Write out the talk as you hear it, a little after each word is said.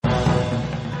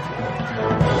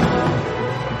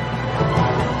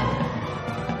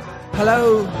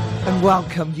Hello and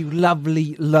welcome, you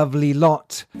lovely, lovely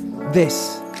lot.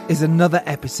 This is another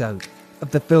episode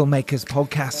of the Filmmakers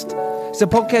Podcast. It's a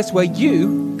podcast where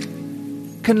you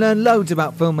can learn loads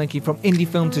about filmmaking, from indie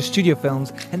film to studio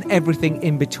films and everything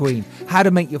in between. How to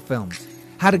make your films,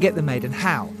 how to get them made, and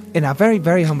how, in our very,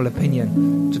 very humble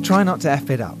opinion, to try not to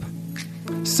F it up.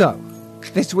 So,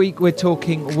 this week we're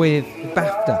talking with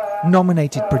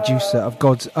BAFTA-nominated producer of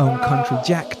God's Own Country,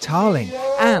 Jack Tarling,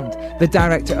 and the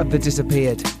director of The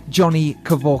Disappeared, Johnny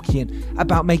Kevorkian,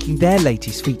 about making their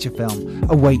latest feature film,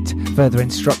 await further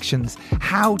instructions,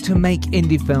 how to make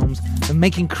indie films, and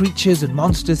making creatures and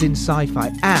monsters in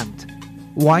sci-fi, and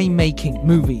why making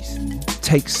movies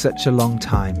takes such a long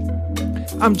time.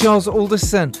 I'm Giles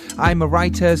Alderson. I'm a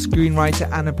writer,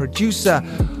 screenwriter, and a producer.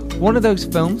 One of those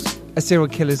films, A Serial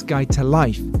Killer's Guide to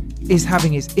Life, is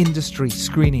having its industry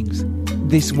screenings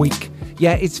this week.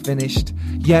 Yeah, it's finished.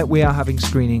 Yeah, we are having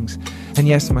screenings. And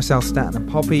yes, myself, Stanton,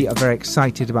 and Poppy are very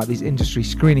excited about these industry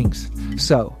screenings.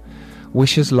 So,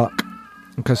 wish us luck,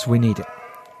 because we need it.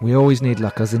 We always need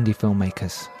luck as indie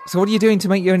filmmakers. So what are you doing to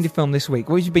make your indie film this week?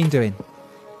 What have you been doing?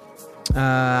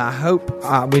 I hope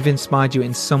we've inspired you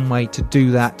in some way to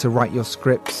do that, to write your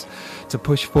scripts, to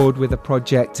push forward with a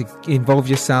project, to involve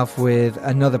yourself with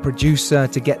another producer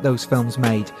to get those films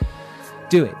made.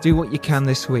 Do it. Do what you can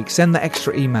this week. Send the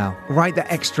extra email. Write that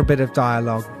extra bit of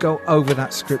dialogue. Go over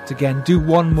that script again. Do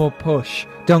one more push.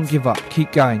 Don't give up.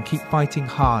 Keep going. Keep fighting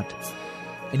hard.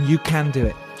 And you can do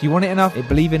it. If you want it enough,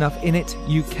 believe enough in it,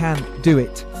 you can do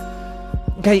it.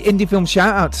 Okay, indie film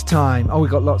shout-outs time. Oh, we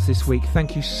got lots this week.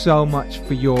 Thank you so much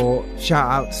for your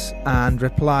shout-outs and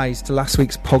replies to last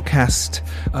week's podcast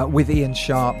with Ian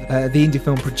Sharp, the indie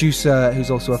film producer who's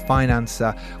also a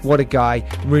financer. What a guy.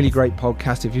 Really great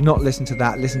podcast. If you've not listened to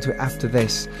that, listen to it after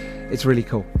this. It's really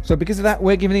cool. So because of that,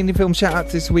 we're giving indie film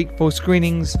shout-outs this week for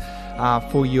screenings,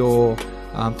 for your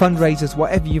fundraisers,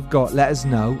 whatever you've got, let us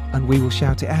know and we will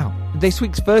shout it out. This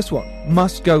week's first one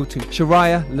must go to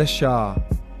Shariah Lashar.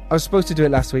 I was supposed to do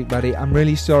it last week, buddy. I'm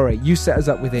really sorry. You set us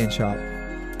up with Ian Sharp.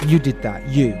 You did that.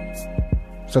 You.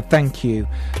 So thank you.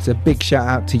 It's a big shout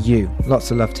out to you.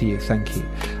 Lots of love to you. Thank you.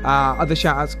 Other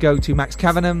shout outs go to Max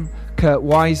Cavanham, Kurt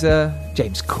Weiser,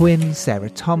 James Quinn, Sarah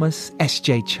Thomas,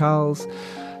 SJ Charles,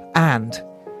 and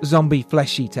Zombie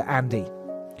Flesh Eater Andy,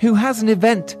 who has an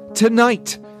event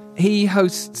tonight. He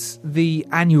hosts the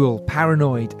annual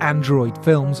Paranoid Android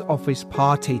Films Office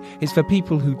Party. It's for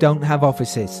people who don't have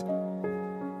offices.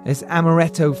 It's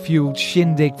amaretto-fueled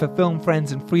shindig for film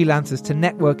friends and freelancers to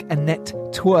network and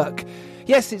net-twerk.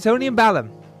 Yes, it's only in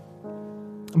Balham,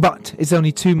 but it's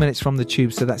only 2 minutes from the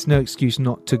tube, so that's no excuse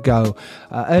not to go.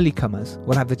 Early comers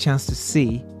will have the chance to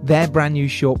see their brand new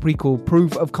short prequel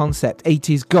proof of concept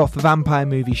 80s goth vampire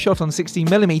movie shot on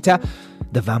 16mm,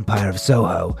 The Vampire of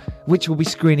Soho, which will be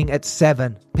screening at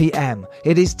 7 p.m.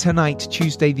 It is tonight,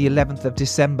 Tuesday the 11th of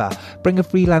December. Bring a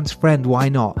freelance friend, why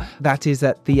not? That is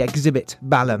at the Exhibit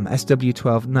Balham,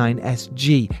 SW12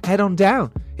 9SG. Head on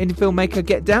down. Indie filmmaker,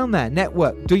 get down there,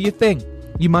 network, do your thing.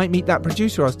 You might meet that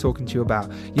producer I was talking to you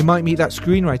about. You might meet that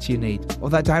screenwriter you need, or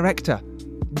that director.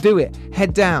 Do it.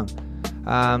 Head down.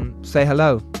 Say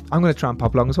hello. I'm going to try and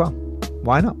pop along as well.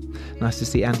 Why not? Nice to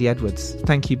see Andy Edwards.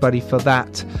 Thank you, buddy, for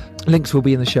that. Links will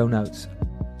be in the show notes.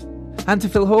 And to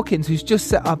Phil Hawkins, who's just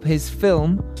set up his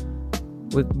film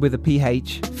with a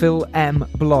PH, Phil M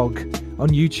blog on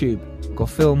YouTube. Got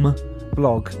Film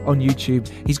blog on YouTube.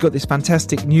 He's got this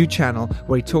fantastic new channel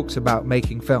where he talks about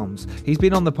making films. He's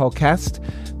been on the podcast,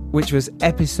 which was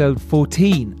episode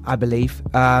 14, I believe.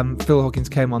 Phil Hawkins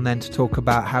came on then to talk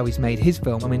about how he's made his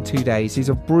film in 2 days. He's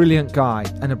a brilliant guy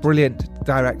and a brilliant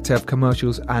director of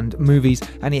commercials and movies,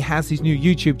 and he has his new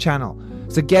YouTube channel.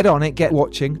 So get on it, get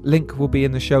watching. Link will be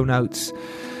in the show notes.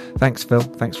 Thanks, Phil.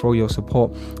 Thanks for all your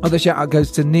support. Other shout out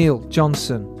goes to Neil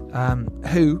Johnson,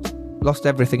 who lost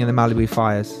everything in the Malibu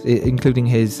fires, including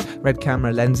his red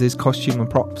camera, lenses, costume and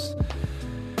props.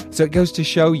 So it goes to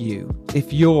show you,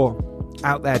 if you're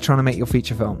out there trying to make your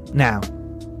feature film now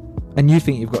and you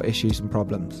think you've got issues and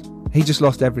problems, he just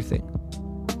lost everything.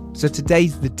 So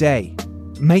today's the day.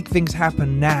 Make things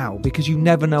happen now, because you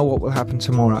never know what will happen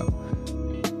tomorrow.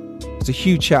 It's a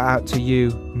huge shout out to you,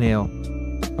 Neil.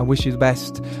 I wish you the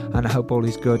best and I hope all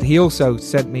is good. He also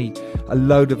sent me a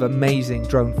load of amazing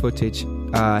drone footage.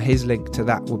 His link to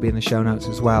that will be in the show notes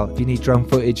as well. If you need drone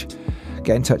footage,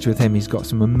 get in touch with him. He's got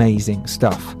some amazing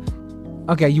stuff.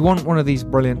 Okay, you want one of these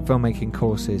brilliant filmmaking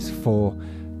courses for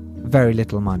very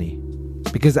little money,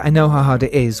 because I know how hard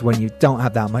it is when you don't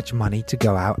have that much money to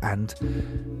go out and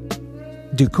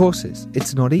do courses.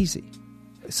 It's not easy.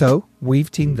 So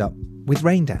we've teamed up with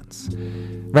Raindance.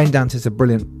 Raindance is a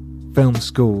brilliant Film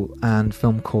School and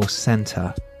Film Course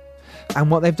Centre. And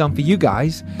what they've done for you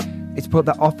guys is put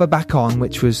that offer back on,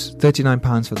 which was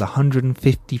 £39 for the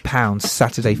 £150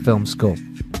 Saturday Film School.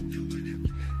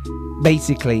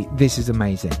 Basically, this is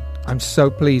amazing. I'm so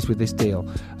pleased with this deal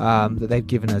that they've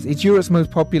given us. It's Europe's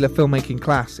most popular filmmaking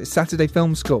class. It's Saturday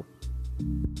Film School.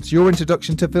 It's your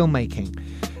introduction to filmmaking.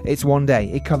 It's one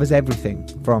day. It covers everything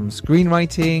from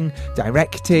screenwriting,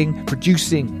 directing,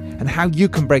 producing, and how you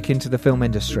can break into the film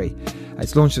industry.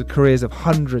 It's launched the careers of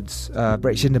hundreds of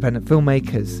British independent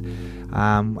filmmakers.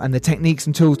 And the techniques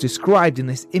and tools described in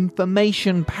this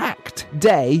information-packed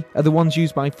day are the ones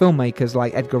used by filmmakers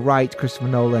like Edgar Wright, Christopher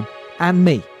Nolan, and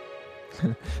me.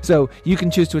 So you can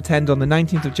choose to attend on the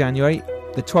 19th of January,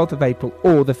 the 12th of April,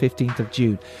 or the 15th of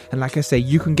June. And like I say,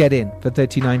 you can get in for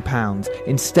 £39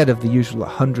 instead of the usual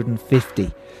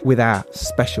 £150 with our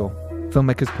special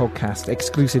Filmmakers Podcast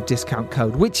exclusive discount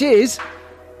code, which is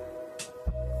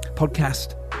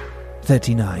Podcast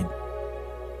 39.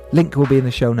 Link will be in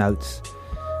the show notes.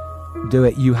 Do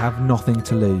it, you have nothing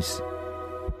to lose.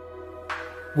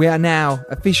 We are now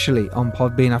officially on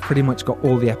Podbean. I've pretty much got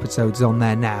all the episodes on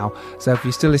there now. So if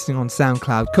you're still listening on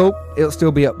SoundCloud, cool, it'll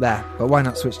still be up there. But why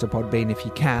not switch to Podbean if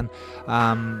you can?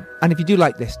 And if you do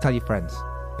like this, tell your friends.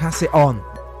 Pass it on.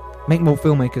 Make more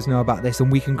filmmakers know about this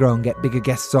and we can grow and get bigger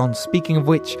guests on. Speaking of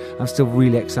which, I'm still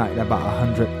really excited about our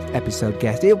 100th episode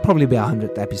guest. It'll probably be our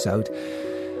 100th episode.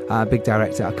 Big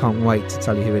director, I can't wait to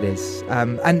tell you who it is.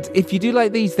 And if you do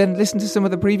like these, then listen to some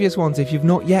of the previous ones if you've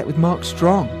not yet, with Mark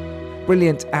Strong.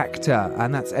 Brilliant actor,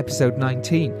 and that's episode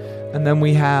 19. And then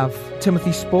we have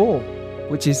Timothy Spall,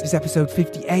 which is episode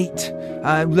 58.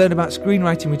 Learn about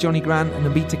screenwriting with Johnny Grant and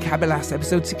Nabita Kabilas,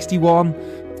 episode 61.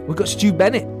 We've got Stu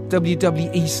Bennett,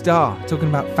 WWE star, talking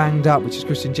about Fanged Up, which is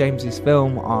Christian James's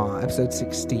film, episode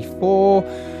 64.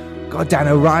 Got Dan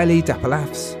O'Reilly, Dapper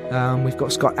Laughs. We've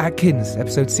got Scott Adkins,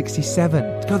 episode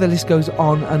 67. God, the list goes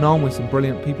on and on with some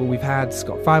brilliant people we've had.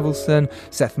 Scott Feivelson,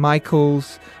 Seth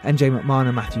Michaels, MJ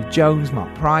McMahon, Matthew Jones,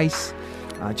 Mark Price,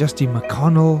 Justin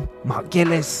McConnell, Mark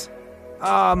Gillis,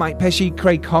 Mike Pesci,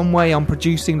 Craig Conway on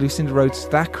producing, Lucinda Rhodes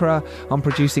Thakra on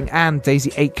producing, and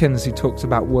Daisy Aikens, who talks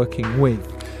about working with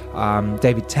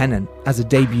David Tennant as a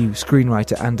debut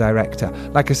screenwriter and director.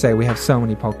 Like I say, we have so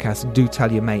many podcasts. Do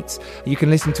tell your mates. You can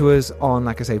listen to us on,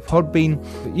 like I say, Podbean.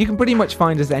 You can pretty much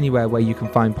find us anywhere where you can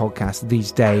find podcasts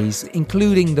these days,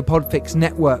 including the Podfix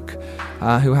Network,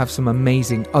 who have some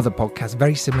amazing other podcasts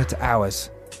very similar to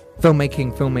ours.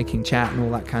 Filmmaking chat and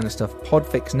all that kind of stuff.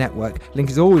 Podfix Network. Link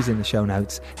is always in the show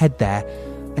notes. Head there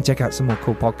and check out some more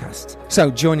cool podcasts. So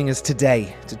joining us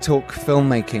today to talk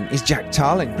filmmaking is Jack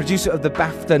Tarling, producer of the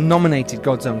BAFTA-nominated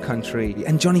God's Own Country,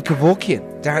 and Johnny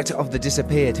Kevorkian, director of The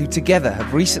Disappeared, who together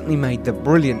have recently made the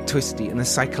brilliant, twisty and the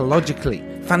psychologically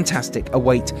fantastic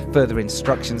Await Further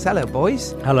Instructions. Hello,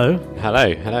 boys. Hello.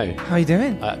 Hello. How are you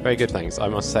doing? Very good, thanks. I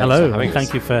must say. Hello.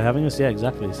 Thank you for having us. Yeah,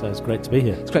 exactly. So it's great to be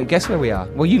here. It's great. Guess where we are?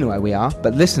 Well, you know where we are,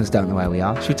 but listeners don't know where we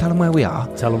are. Should we tell them where we are?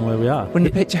 Tell them where we are. We're in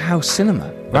the Picture House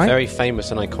Cinema, right? A very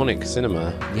famous and iconic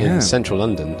cinema in central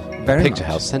London. Very Picture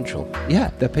much. House Central.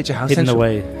 Yeah, the Picture House Hidden Central.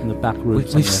 away in the back room.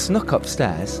 We've snuck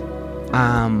upstairs.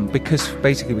 Because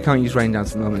basically we can't use Rain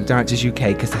Dance at the moment. Directors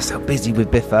UK, because they're so busy with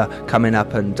Biffa coming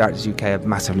up, and Directors UK are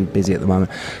massively busy at the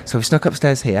moment. So we snuck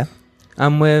upstairs here,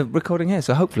 and we're recording here.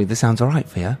 So hopefully this sounds all right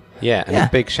for you. Yeah, and a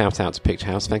big shout out to Picture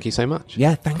House. Thank you so much.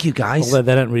 Yeah, thank you guys. Although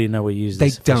they don't really know we use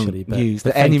this officially. They don't use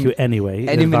but thank you anyway.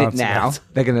 Any minute now,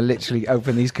 they're going to literally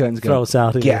open these curtains and throw us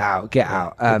out. Get out.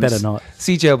 Better not.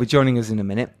 CJ will be joining us in a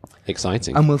minute.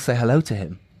 Exciting. And we'll say hello to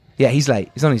him. Yeah, he's late.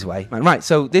 He's on his way. Right,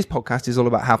 so this podcast is all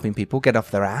about helping people get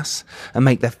off their ass and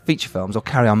make their feature films or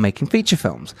carry on making feature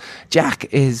films. Jack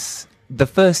is the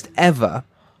first ever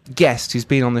guest who's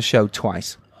been on the show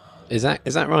twice. Is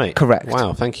that right? Correct.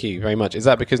 Wow, thank you very much. Is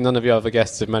that because none of your other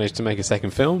guests have managed to make a second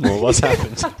film, or what's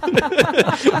happened?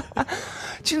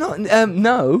 Do you know?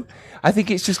 No. I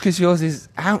think it's just because yours is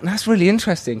out, and that's really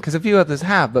interesting, because a few others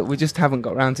have, but we just haven't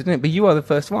got around to doing it. But you are the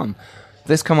first one.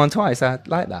 This come on twice. I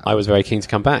like that. I was very keen to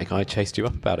come back. I chased you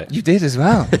up about it. You did as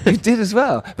well.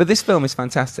 But this film is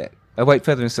fantastic. Await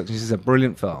Further Instructions is a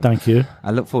brilliant film. Thank you.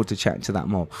 I look forward to chatting to that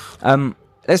more.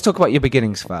 Let's talk about your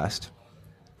beginnings first.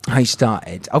 How you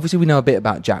started. Obviously, we know a bit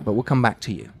about Jack, but we'll come back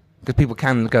to you, because people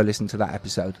can go listen to that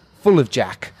episode full of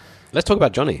Jack. Let's talk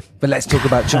about Johnny. But let's talk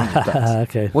about Johnny.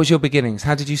 Okay. What's your beginnings?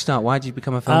 How did you start? Why did you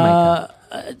become a filmmaker?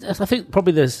 I think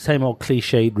probably the same old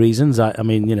cliched reasons. I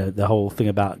mean, the whole thing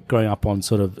about growing up on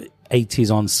sort of 80s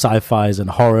on sci-fis and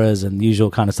horrors and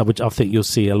usual kind of stuff, which I think you'll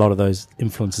see a lot of those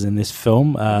influences in this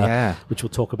film, which we'll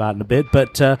talk about in a bit.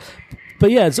 But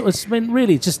yeah, it's been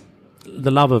really just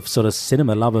the love of sort of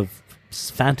cinema, love of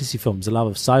fantasy films, a love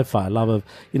of sci-fi, a love of,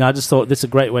 I just thought this is a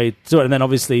great way to do it. And then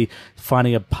obviously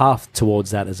finding a path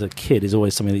towards that as a kid is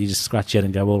always something that you just scratch your head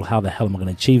and go, well, how the hell am I going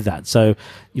to achieve that? So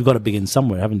you've got to begin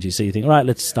somewhere, haven't you? So you think, all right,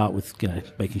 let's start with,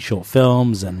 making short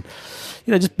films and,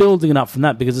 just building it up from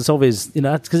that, because it's always,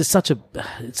 because it's such a,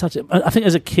 I think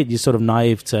as a kid, you're sort of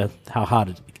naive to how hard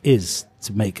it is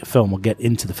to make a film or get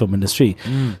into the film industry.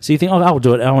 So you think, I'll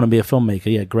do it. I want to be a filmmaker.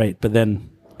 Yeah, great. But then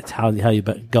it's how you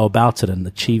go about it and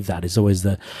achieve that is always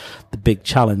the big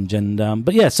challenge. And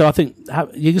but yeah, so I think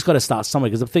you just got to start somewhere,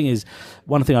 because the thing is,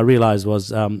 one thing I realized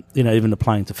was, even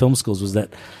applying to film schools, was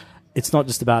that it's not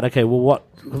just about, okay, well, what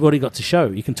do you got to show?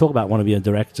 You can talk about want to be a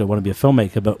director, want to be a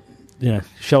filmmaker, but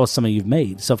show us something you've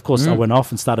made. So of course I went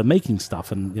off and started making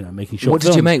stuff and making short films. What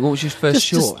did you make? What was your first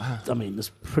short?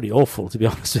 It's pretty awful, to be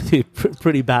honest with you.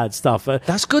 Pretty bad stuff.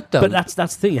 That's good though. But that's the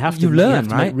thing. You have to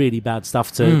make really bad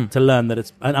stuff to learn that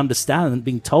it's, and understand, and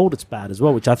being told it's bad as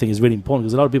well, which I think is really important,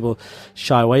 because a lot of people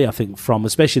shy away, I think, from,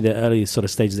 especially the early sort of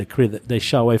stages of their career, that they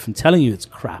shy away from telling you it's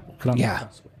crap.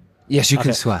 Yes, you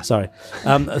can swear. Sorry.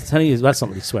 Telling you, that's not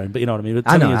really swearing, but you know what I mean. But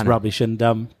telling you it's rubbish. And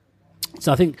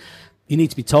so I think you need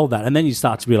to be told that, and then you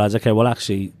start to realize, okay, well,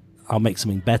 actually, I'll make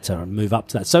something better and move up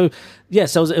to that. So,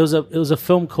 yes, it was a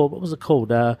film called, what was it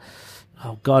called? I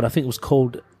think it was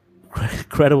called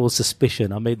Credible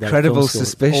Suspicion. I made that. Credible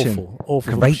Suspicion.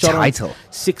 Awful. Great title.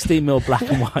 16mm black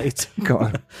and white. Go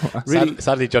on. Really?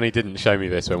 Sadly, Johnny didn't show me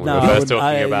this when we were first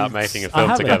talking about making a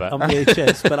film together. On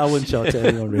VHS, but I wouldn't show it to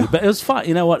anyone really. But it was fine.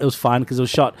 You know what? It was fine, because it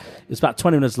was about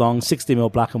 20 minutes long,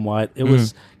 16mm black and white. It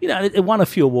was, it won a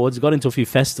few awards, it got into a few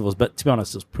festivals, but to be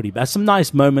honest, it was pretty bad. Some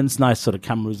nice moments, nice sort of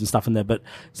cameras and stuff in there, but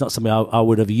it's not something I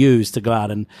would have used to go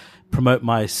out and promote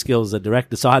my skills as a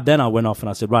director. So I went off and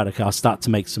I said, right, okay, I'll start to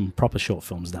make some proper short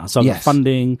films now. So I got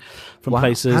funding from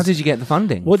places. How did you get the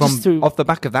funding? Well, off the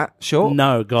back of that short?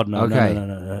 No, God, no. Okay.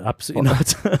 No, absolutely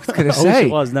not. I was going to say.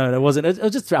 It was. No, it wasn't. It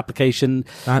was just through application,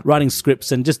 writing scripts,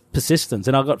 and just persistence.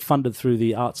 And I got funded through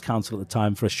the Arts Council at the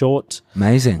time for a short.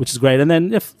 Amazing. Which is great. And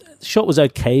then if the short was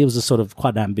okay, it was a sort of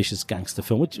quite an ambitious gangster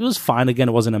film, which was fine. Again,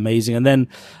 it wasn't amazing. And then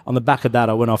on the back of that,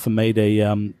 I went off and made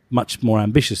a much more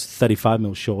ambitious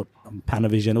 35mm short,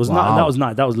 Panavision. It was that was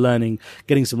nice. That was learning,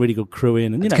 getting some really good crew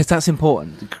in, and because that's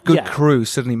important. Good crew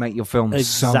suddenly make your film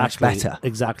so much better.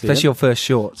 Exactly, especially your first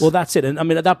shorts. Well, that's it. And I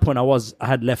mean, at that point, I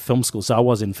had left film school, so I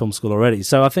was in film school already.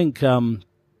 So I think, and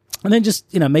then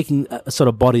just making a sort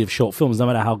of body of short films, no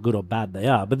matter how good or bad they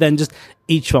are. But then just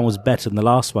each one was better than the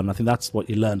last one. I think that's what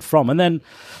you learn from. And then,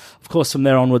 of course, from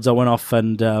there onwards, I went off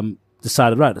and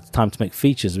decided, right, it's time to make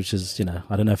features, which is,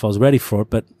 I don't know if I was ready for it,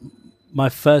 but my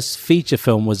first feature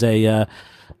film was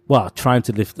trying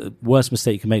to lift the worst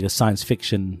mistake you can make, a science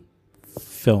fiction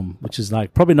film, which is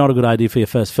like probably not a good idea for your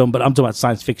first film, but I'm talking about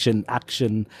science fiction,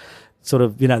 action, sort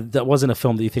of, that wasn't a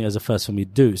film that you think as a first film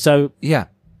you'd do. So,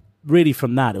 really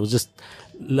from that, it was just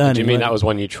learning. Do you mean that was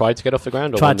one you tried to get off the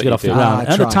ground? Or tried to get off the ground.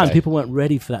 At the time, people weren't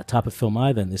ready for that type of film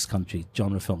either in this country,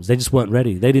 genre films. They just weren't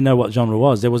ready. They didn't know what genre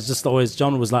was. There was just always,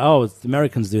 genre was like, oh, the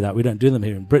Americans do that. We don't do them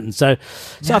here in Britain. So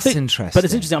I think, interesting. But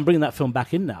it's interesting. I'm bringing that film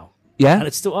back in now. Yeah, and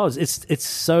it's still it's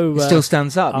so it still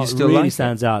stands up. It really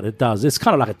stands out. It does. It's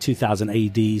kind of like a 2000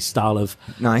 AD style of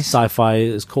sci-fi.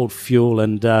 It's called Fuel,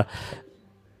 and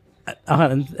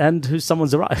who's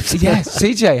someone's arrived. Yes,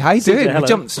 CJ, how you doing? You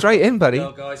jumped straight in, buddy.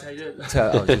 Hello, guys. How you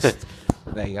doing?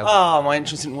 There you go. Oh, my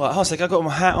entrance didn't work. I was like, I got my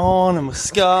hat on and my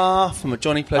scarf and my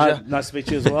Johnny pleasure. Nice to meet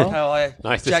you as well. How are you?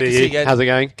 Nice to see you. How's it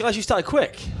going? Guys, you started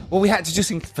quick. Well, we had to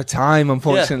just for time,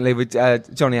 unfortunately. With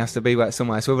Johnny has to be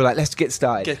somewhere, so we were like, let's get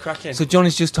started. Get cracking. So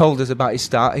Johnny's just told us about his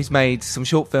start. He's made some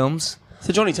short films.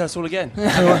 So Johnny, tell us all again.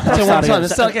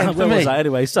 Let's start again. Where was I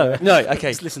anyway? So no,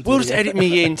 okay. We'll just edit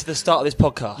me in to the start of this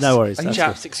podcast. No worries.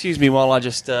 Chaps, excuse me while I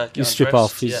just you strip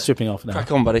off. He's stripping off now.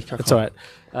 Crack on, buddy. That's all right.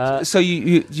 So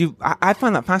I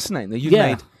find that fascinating that you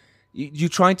made. You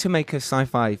tried to make a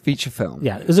sci-fi feature film.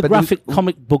 Yeah, it was a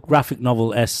comic book graphic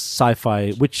novel-esque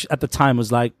sci-fi, which at the time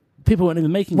was like, people weren't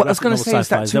even making. What I was going to say is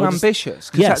that too ambitious.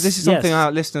 Because this is something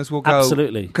our listeners will go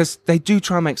absolutely, because they do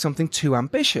try and make something too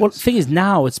ambitious. Well, the thing is,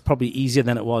 now it's probably easier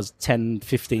than it was 10,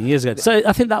 15 years ago. So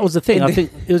I think that was the thing. I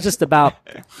think it was just about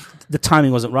the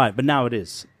timing wasn't right, but now it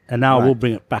is. And now we'll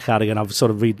bring it back out again. I've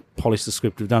sort of polished the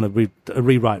script. We've done a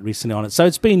rewrite recently on it. So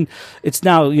it's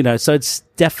now, so it's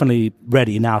definitely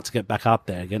ready now to get back out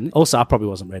there again. Also, I probably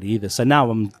wasn't ready either. So now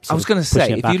I was going to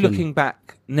say, if you're looking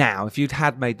back now, if you'd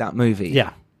had made that movie,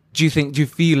 Do you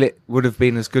feel it would have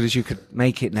been as good as you could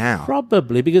make it now?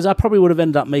 Probably, because I probably would have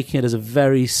ended up making it as a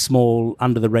very small,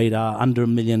 under the radar, under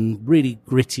 $1 million, really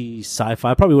gritty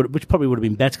sci-fi. Which probably would have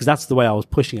been better, because that's the way I was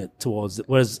pushing it towards.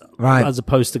 Whereas, as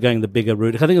opposed to going the bigger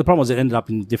route, I think the problem was it ended up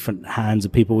in different hands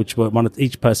of people, which were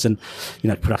each person,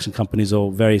 production companies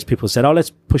or various people said, "Oh,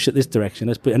 let's push it this direction."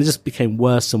 And it just became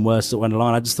worse and worse as it went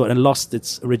along. I just thought it lost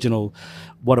its original.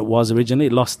 What it was originally,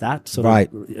 it lost that sort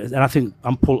of, and I think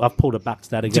I've pulled it back to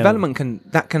that again. Development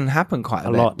can happen quite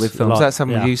a lot with films. That's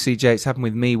happened with you, CJ. It's happened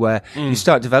with me, where you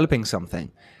start developing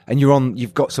something and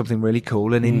you've got something really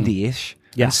cool and indie-ish,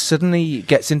 and suddenly it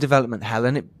gets in development hell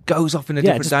and it goes off in a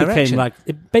different direction. Became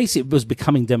it basically was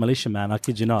becoming Demolition Man. I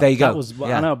kid you not. There you go.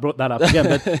 I know I brought that up again,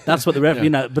 but that's what the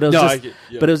but it was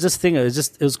but it was this thing. It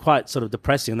was quite sort of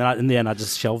depressing. And then in the end, I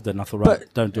just shelved it and I thought,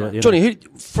 don't do it. Johnny,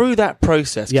 through that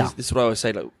process, 'cause this is what I always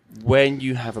say, like, when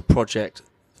you have a project,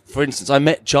 for instance, I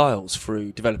met Giles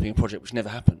through developing a project which never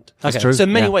happened. That's true. So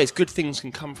in many ways, good things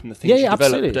can come from the things you develop.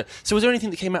 Absolutely. So was there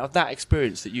anything that came out of that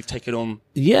experience that you've taken on?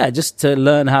 Yeah, just to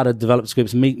learn how to develop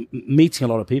scripts, meeting a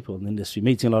lot of people in the industry,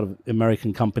 meeting a lot of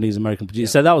American companies, American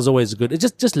producers. So that was always good.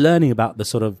 It's just learning about the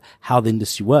sort of how the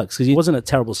industry works, because it wasn't a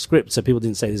terrible script, so people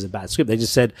didn't say this is a bad script. They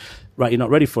just said, right, you're not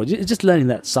ready for it. It's just learning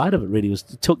that side of it really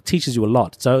teaches you a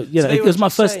lot. So it was my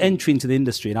first entry into the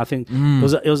industry, and I think it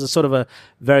was a sort of a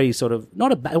very sort of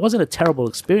it wasn't a terrible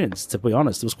experience, to be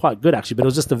honest. It was quite good actually, but it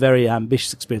was just a very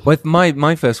ambitious experience. With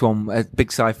my first one, a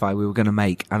big sci-fi we were going to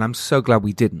make, and I'm so glad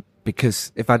we didn't,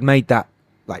 because if I'd made that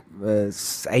like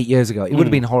 8 years ago, it would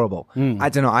have been horrible. I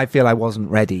don't know. I feel I wasn't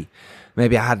ready.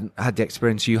 Maybe I hadn't had the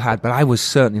experience you had, but I was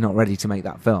certainly not ready to make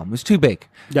that film. It was too big.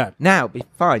 Yeah. Now it'd be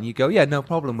fine. You go, no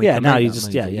problem. Now you just,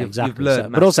 exactly. You've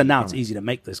learned but also now it's easy to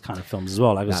make this kind of films as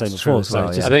well, like I was saying before. So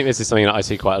I think this is something that I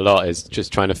see quite a lot, is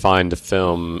just trying to find a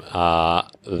film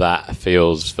that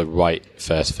feels the right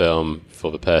first film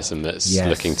for the person that's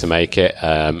looking to make it.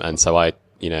 And so I,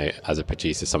 as a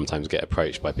producer, sometimes get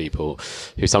approached by people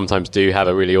who sometimes do have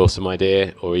a really awesome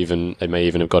idea, or even they may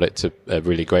even have got it to a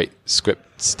really great script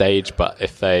stage, but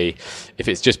if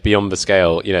it's just beyond the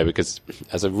scale, because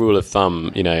as a rule of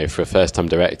thumb, for a first-time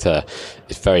director,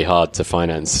 it's very hard to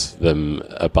finance them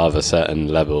above a certain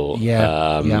level.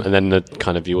 And then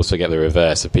you also get the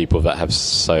reverse of people that have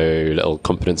so little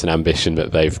confidence and ambition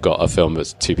that they've got a film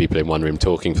that's two people in one room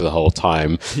talking for the whole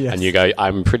time, and you go,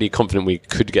 I'm pretty confident we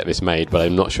could get this made, but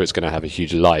I'm not sure it's going to have a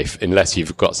huge life unless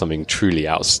you've got something truly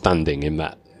outstanding in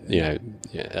that.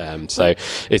 So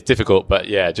it's difficult, but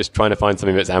just trying to find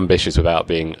something that's ambitious without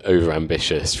being over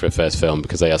ambitious for a first film,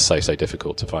 because they are so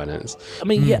difficult to finance. I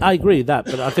mean, I agree with that,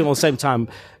 but I think at the same time,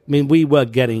 we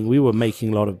were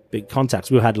making a lot of big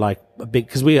contacts. We had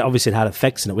because we obviously had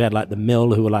effects in it. We had the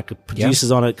Mill, who were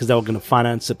producers on it, because they were going to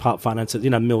finance it.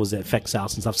 Mill was the effects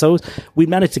house and stuff. So we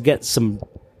managed to get some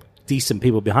decent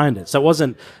people behind it. So I was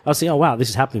saying, oh wow, this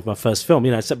is happening for my first film,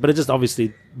 but it just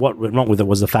obviously what went wrong with it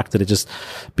was the fact that it just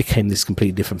became this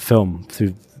completely different film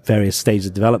through various stages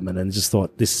of development, and just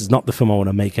thought, this is not the film I want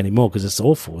to make anymore, because it's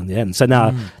awful in the end. So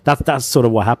now that's sort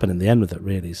of what happened in the end with it,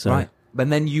 really. So right. But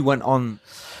then you went on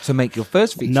to make your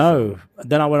first feature film.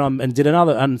 Then I went on and did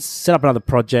and set up another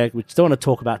project, which I don't want to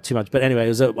talk about too much, but anyway,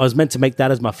 I was meant to make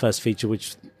that as my first feature,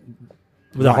 which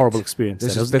with a horrible experience.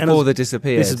 This was before The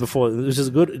Disappeared. This is before. This is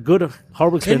a good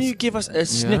horrible experience. Can you give us a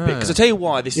snippet? Because I tell you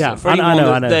why this is. For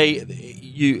anyone that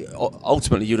you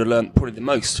ultimately you'd have learned probably the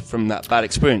most from that bad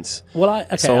experience. Well,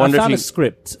 I found a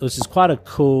script, which is quite a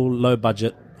cool, low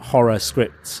budget horror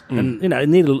script, and it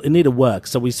needed work,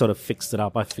 so we sort of fixed it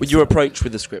up. Were you approached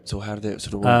with the script, or how did it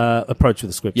sort of work? Approach with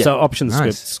the script. So option the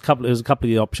script. It was a couple of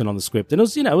the option on the script, and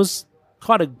it was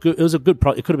quite a good. It was a good.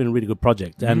 It could have been a really good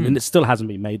project, and it still hasn't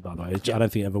been made, by the way. I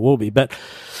don't think it ever will be. But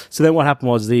so then what happened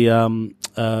was so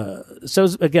it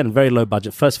was, again, very low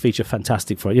budget. First feature,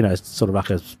 fantastic for it's sort of like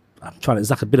it's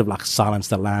like a bit of like Silence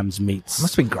the Lambs meets.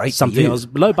 Must have been great. Something else,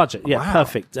 low budget,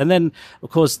 perfect. And then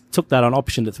of course took that on,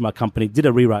 optioned it through my company, did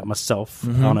a rewrite myself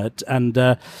on it, and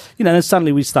then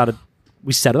suddenly we set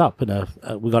it up, and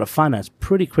we got it financed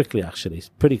pretty quickly. Actually,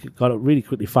 got it really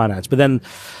quickly financed. But then,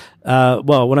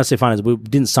 when I say finance, we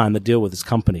didn't sign the deal with this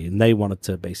company, and they wanted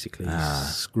to basically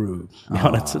screw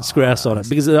us on it,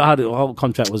 because the whole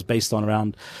contract was based on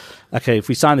around, okay, if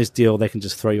we sign this deal, they can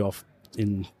just throw you off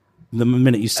in the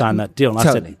minute you sign that deal. And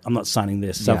I said, I'm not signing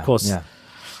this. So of course,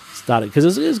 started,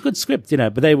 because it was a good script,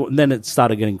 but then it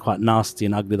started getting quite nasty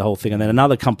and ugly, the whole thing. And then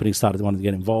another company wanted to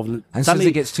get involved. And suddenly, as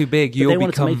it gets too big, they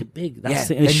wanted to make it big. That's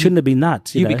the thing. It shouldn't have been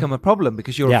that. You become a problem,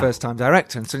 because you're a first-time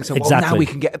director. And so now we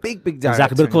can get a big director.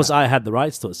 Exactly. But of course, I had the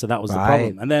rights to it, so that was the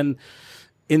problem. And then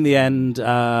in the end,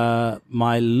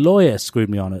 my lawyer screwed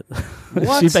me on it.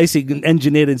 What? She basically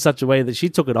engineered it in such a way that she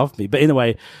took it off me. But in a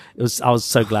way, I was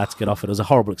so glad to get off it. It was a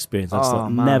horrible experience. I just thought,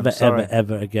 never,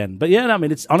 ever again. But yeah, I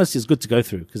mean, it's good to go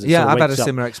through. Cause I've had a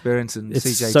similar experience. And it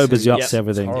CJ sobers you up to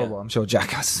everything. It's horrible. I'm sure Jack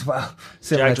has as well.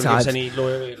 Similar Jack, types. any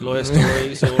lawyer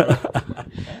stories? Or...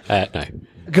 No.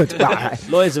 Good.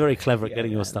 Lawyers are very clever at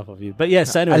getting your stuff off you. But yeah,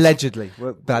 so anyway. Allegedly.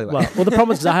 By the way. Well, the problem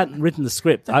was I hadn't written the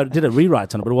script. I did a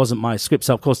rewrite on it, but it wasn't my script.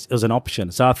 So, of course, it was an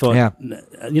option. So I thought,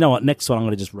 you know what, next one I'm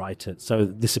going to just write it. So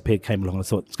Disappeared came along and I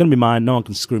thought, it's going to be mine. No one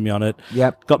can screw me on it.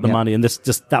 Yep. Got the money and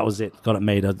that was it. Got it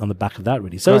made on the back of that,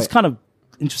 really. So it's kind of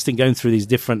interesting going through these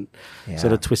different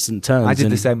sort of twists and turns. I did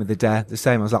the same with The Dare. The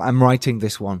same. I was like, I'm writing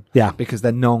this one. Yeah. Because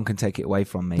then no one can take it away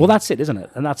from me. Well, that's it, isn't it?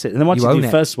 And that's it. And then once you do the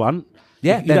first one,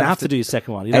 you don't have to do your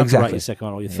second one. You don't have to write your second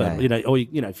one or your third. Yeah.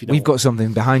 If you don't. We've got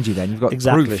something behind you. Then you've got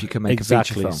proof you can make a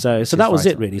feature film. So that was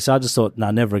it really. So I just thought, no,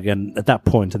 never again at that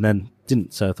point, and then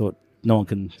didn't. So I thought, no one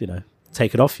can,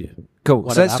 take it off you. Cool.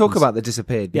 So let's talk about The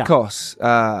Disappeared because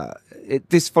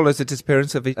this follows the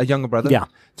disappearance of a younger brother,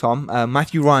 Tom.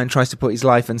 Matthew Ryan tries to put his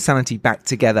life and sanity back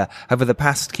together. However, the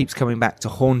past keeps coming back to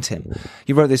haunt him.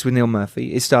 He wrote this with Neil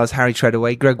Murphy. It stars Harry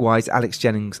Treadaway, Greg Wise, Alex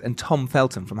Jennings, and Tom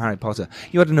Felton from Harry Potter.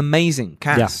 You had an amazing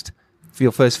cast for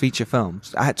your first feature film.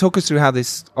 Talk us through how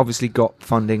this obviously got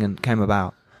funding and came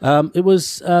about. It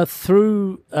was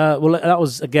through, that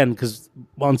was, again, because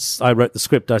once I wrote the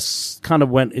script, I kind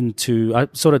of I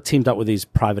sort of teamed up with these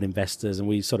private investors and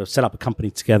we sort of set up a company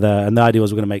together. And the idea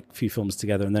was we're going to make a few films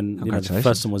together. And then the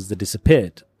first one was The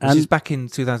Disappeared. This is back in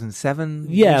 2007?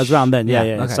 Yeah, it was around then.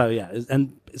 Yeah. Okay.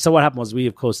 So what happened was we,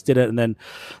 of course, did it. And then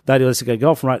the idea was to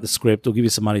go off and write the script. We'll give you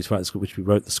some money to write the script, which we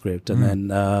wrote the script. And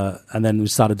then we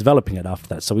started developing it after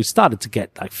that. So we started to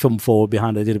get like Film Forward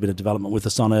behind it, did a bit of development with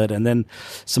us on it. And then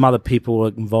some other people were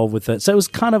involved with it. So it was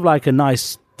kind of like a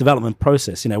nice development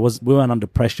process. We weren't under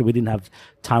pressure. We didn't have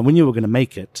time. We knew we were going to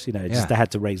make it. Just they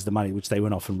had to raise the money, which they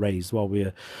went off and raised while we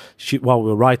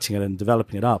were writing it and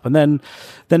developing it up. And then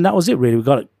that was it. Really, we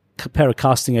got a pair of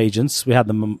casting agents. We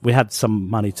had some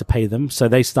money to pay them, so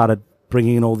they started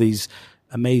bringing in all these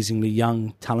amazingly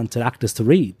young, talented actors to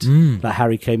read. Like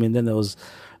Harry came in. Then there was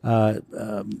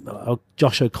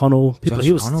Josh O'Connell.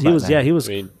 He was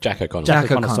Jack O'Connell.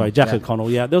 Jack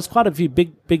O'Connell. Yeah, there was quite a few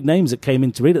big names that came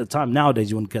in to read at the time. Nowadays,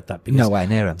 you wouldn't get that because nowhere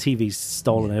near him. TV's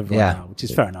stolen everywhere now, which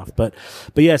is fair enough. But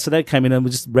yeah, so they came in and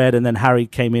we just read, and then Harry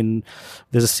came in.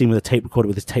 There's a scene with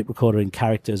his tape recorder in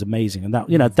character is amazing, and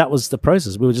that was the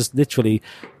process. We were just literally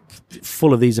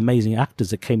full of these amazing actors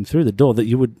that came through the door that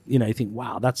you would, you think,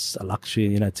 wow, that's a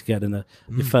luxury, to get in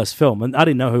your first film. And I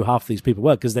didn't know who half these people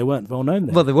were because they weren't well known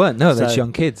then. Well, they weren't. No, they're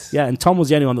young kids. Yeah, and Tom was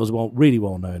the only one that was really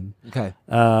well known. Okay.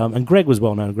 And Greg was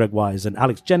well known, Greg Wise, and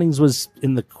Alex Jennings was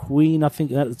in The Queen, I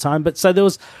think, at the time. But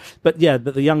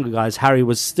the younger guys, Harry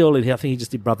was still in here. I think he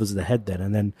just did Brothers of the Head then,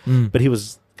 and then, but he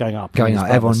was going up.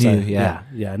 Everyone knew, yeah.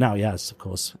 Now he has, of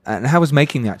course. And how was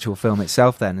making the actual film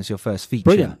itself then as your first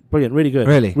feature? Brilliant, really good.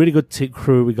 Really good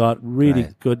crew. We got really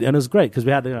good, and it was great because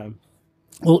we had, it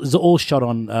was all shot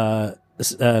on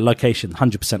location,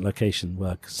 100% location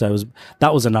work. So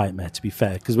that was a nightmare, to be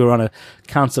fair, because we were on a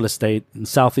council estate in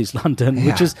southeast London,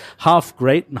 which is half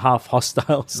great and half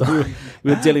hostile. So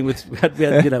we were dealing with,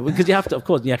 because you have to, of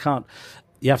course, you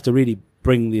have to really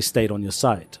bring the estate on your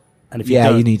side. And if you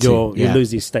don't, you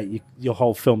lose the estate. Your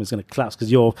whole film is going to collapse because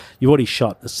you've already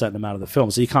shot a certain amount of the film,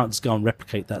 so you can't just go and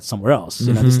replicate that somewhere else.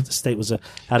 The estate was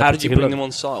how did you bring them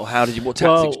on site, or how did you? What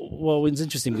tactics? Well, it's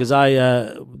interesting because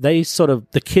they sort of,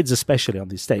 the kids especially on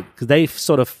the estate,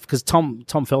 because Tom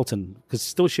Felton, because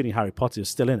still shooting Harry Potter, was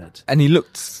still in it, and he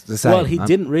looked the same. Well, he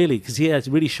didn't really, because he had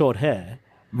really short hair.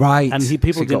 Right. And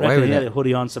people didn't recognize he had a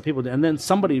hoodie on, so people did. And then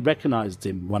somebody recognized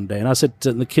him one day, and I said,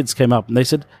 and the kids came up, and they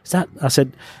said, "Is that?" I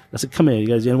said, "Come here." He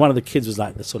goes, and one of the kids was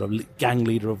like the sort of gang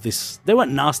leader of this. They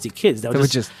weren't nasty kids. They were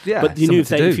just but you knew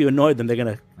if you annoyed them, they're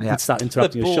going to start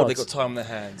interrupting your shots. They got time on their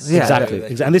hands. Yeah, exactly.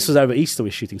 And this was over Easter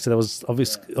we're shooting, so there was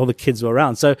obviously all the kids were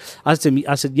around. So I said to him,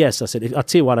 I said, yes. I said, I'll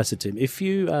tell you what. I said to him, if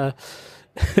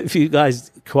you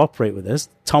guys cooperate with us,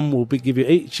 Tom will give you,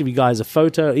 each of you guys a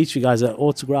photo, each of you guys an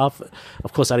autograph.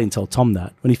 Of course, I didn't tell Tom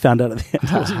that. When he found out at the end,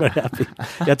 I wasn't very happy.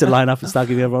 He had to line up and start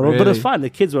giving everyone. Really? But it was fine. The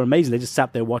kids were amazing. They just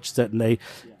sat there, watched it, and they,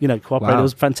 cooperated. Wow. It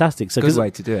was fantastic. So, good way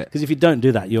to do it. Because if you don't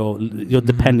do that, you're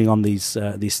depending on the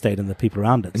estate and the people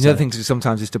around it. And the other thing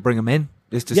sometimes is to bring them in.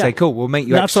 Is to say, cool, we'll make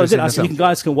you extras. That's what I did. I said, you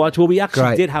guys can watch. Well, we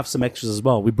actually did have some extras as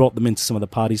well. We brought them into some of the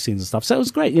party scenes and stuff. So it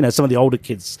was great. Some of the older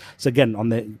kids. So again,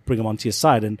 bring them onto your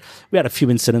side. And we had a few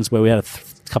incidents where we had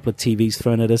a couple of TVs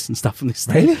thrown at us and stuff on the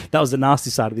estate. Really? That was the nasty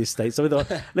side of the estate. So we thought,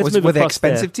 let's move were they across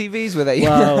expensive there. TVs? Were they?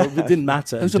 Well, it didn't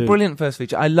matter. It was a brilliant first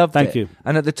feature. I loved it. Thank you.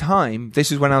 And at the time,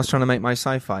 this is when I was trying to make my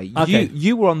sci-fi. Okay.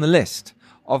 You were on the list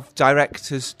of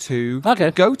directors to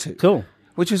go to. Cool.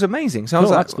 Which was amazing. So I was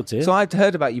Cool, like, that's good to hear. so I'd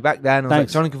heard about you back then. I was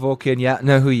Thanks. like, Johnny Kevorkian, yeah,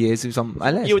 know who he is. He was on my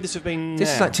list. You would this have been This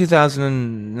is now? like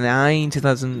 2009,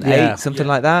 2008, Yeah. something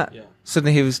like that. Yeah.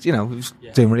 Suddenly he was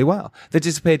doing really well. The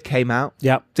Disappeared came out.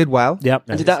 Yep. Did well. Yep.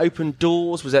 And did that open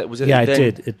doors? Was it? Yeah, then?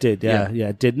 it did. Yeah,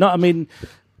 it did. No, I mean,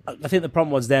 I think the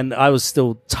problem was then I was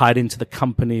still tied into the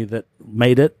company that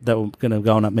made it, that were going to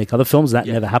go on and make other films. That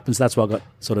never happened. So that's why I got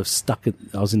sort of stuck.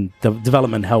 I was in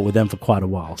development hell with them for quite a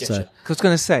while. Getcha. So I was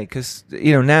going to say, because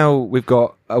now we've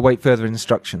got Await Further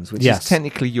Instructions, which Yes. is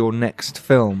technically your next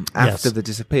film after Yes. The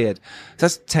Disappeared. So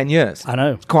that's 10 years. I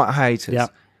know. It's quite a hiatus. Yeah.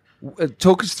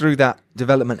 Talk us through that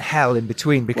development hell in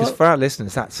between, because Well- for our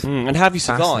listeners, that's And have you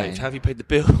survived? Fascinating. Have you paid the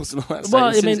bills and all that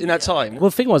Well, stuff I mean- in that time?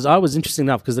 Well, the thing was, I was interesting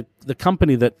enough because the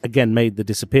company that, again, made The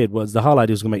Disappeared was the whole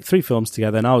idea was going to make 3 films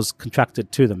together, and I was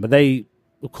contracted to them. But they,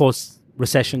 of course,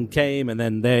 recession came, and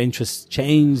then their interests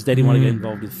changed. They didn't want to get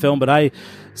involved with film. But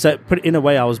in a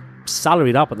way, I was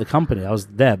salaried up at the company. I was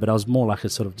there, but I was more like a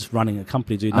sort of just running a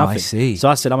company doing nothing. I see. So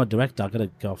I said, I'm a director. I've got to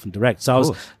go off and direct. So I was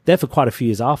course. there for quite a few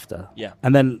years after. Yeah.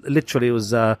 And then literally it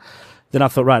was... then I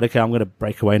thought, right, okay, I'm going to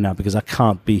break away now because I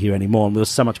can't be here anymore. And there was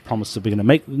so much promise that we're going to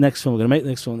make the next film, we're going to make the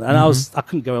next film. And I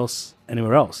couldn't go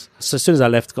anywhere else. So as soon as I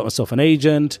left, got myself an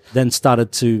agent, then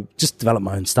started to just develop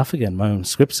my own stuff again, my own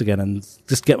scripts again, and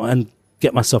just get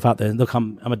myself out there. And look,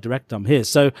 I'm a director, I'm here.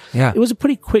 So Yeah. it was a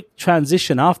pretty quick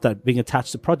transition after being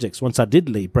attached to projects once I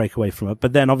did break away from it.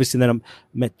 But then obviously I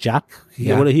met Jack.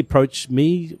 Yeah. He approached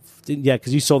me. Yeah,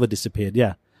 because you saw The Disappeared.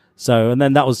 Yeah. So, and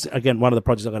then that was, again, one of the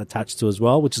projects I got attached to as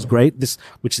well, which is great.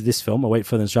 Which is this film, Await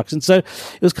Further Instructions. So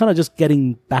it was kind of just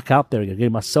getting back out there again,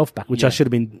 getting myself back, which I should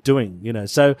have been doing,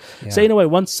 So in a way,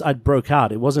 once I broke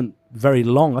out, it wasn't very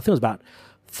long. I think it was about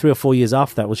 3 or 4 years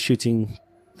after that I was shooting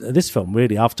this film,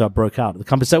 really, after I broke out of the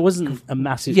company. So it wasn't a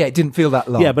massive... Yeah, it didn't feel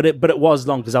that long. Yeah, but it was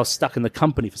long because I was stuck in the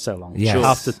company for so long. Yes. Sure.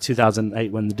 After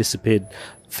 2008, when The Disappeared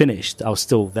finished, I was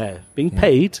still there, being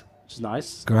paid, which is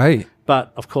nice. Great.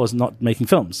 But of course, not making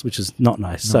films, which is not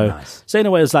nice. Nice. So in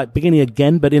a way, it's like beginning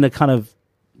again, but in a kind of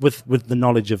with the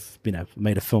knowledge of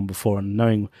made a film before and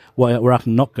knowing where I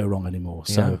can not go wrong anymore.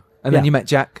 So Yeah. And then you met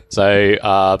Jack.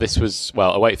 So this was,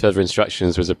 Await Further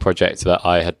Instructions was a project that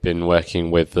I had been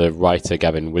working with the writer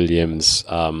Gavin Williams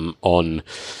on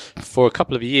for a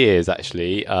couple of years,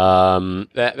 actually.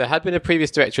 There had been a previous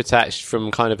director attached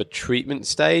from kind of a treatment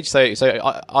stage. So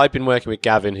I'd been working with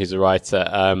Gavin, who's a writer,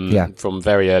 from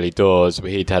very early doors.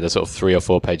 He'd had a sort of 3 or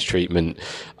 4 page treatment,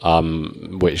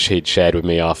 which he'd shared with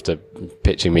me after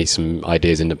pitching me some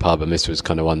ideas in the pub, and this was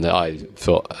kind of one that I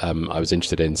thought I was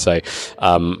interested in. So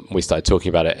we started talking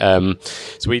about it.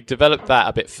 So we developed that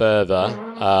a bit further.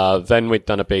 Then we'd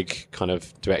done a big kind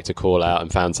of director call out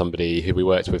and found somebody who we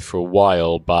worked with for a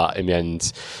while, but in the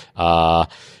end,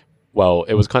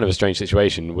 it was kind of a strange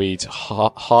situation. We'd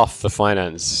half the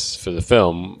finance for the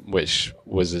film, which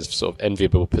was a sort of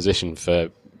enviable position for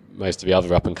most of the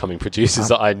other up-and-coming producers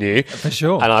that I knew. For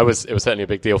sure. And it was certainly a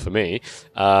big deal for me.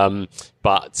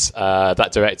 But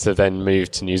that director then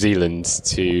moved to New Zealand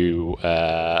to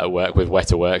work with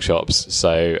Weta Workshops.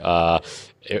 So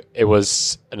it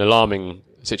was an alarming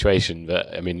situation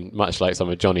that, I mean, much like some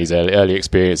of Johnny's early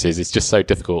experiences, it's just so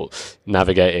difficult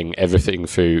navigating everything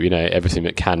through, everything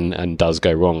that can and does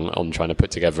go wrong on trying to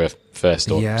put together a first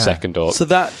or second or... So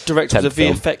that director was a 10th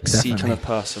film. VFX-y kind of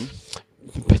person.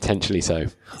 Potentially so.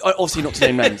 Obviously not to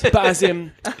name names, but as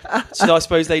in, so I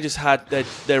suppose they just had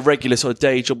their regular sort of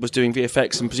day job was doing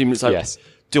VFX, and presumably it's like, Yes.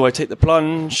 do I take the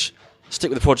plunge, stick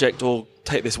with the project, or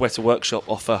take this Weta Workshop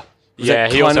offer? Was Yeah,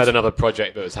 that he kind also of- had another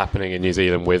project that was happening in New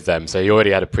Zealand with them, so he already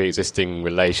had a pre-existing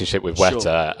relationship with Sure.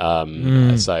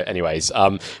 Weta. So, anyways,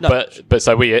 but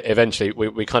so we eventually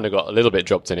we kind of got a little bit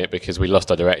dropped in it because we lost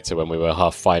our director when we were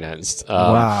half financed.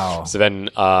 Wow. So then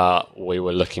we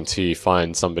were looking to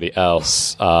find somebody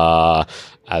else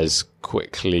as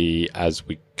quickly as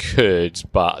we could,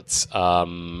 but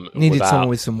Needed without- someone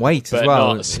with some weight as but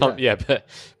well. not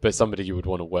but somebody you would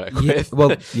want to work Yeah, with.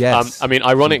 well, yes. I mean,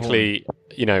 ironically,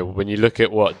 when you look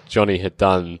at what Johnny had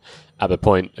done at the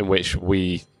point in which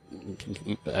we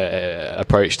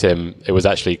approached him, it was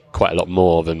actually quite a lot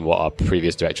more than what our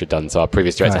previous director had done. So our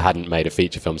previous director Right. hadn't made a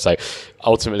feature film. So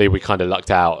ultimately, we kind of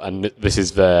lucked out, and this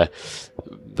is the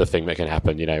thing that can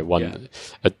happen.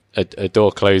 A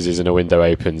door closes and a window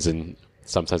opens, and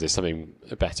sometimes there's something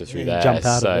better through there. Jump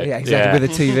out so, of it. Yeah, exactly.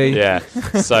 With a TV. Yeah.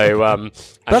 So But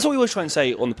that's what we always try and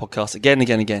say on the podcast again and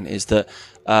again and again, is that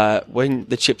when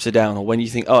the chips are down, or when you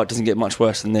think, it doesn't get much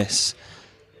worse than this,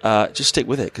 just stick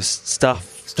with it, because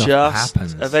stuff just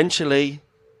happens. Eventually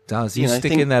Does you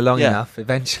stick in there long enough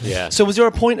eventually? Yeah. So was there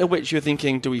a point at which you were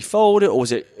thinking, do we fold it, or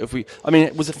was it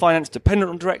was the finance dependent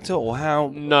on director, or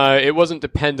how? No, it wasn't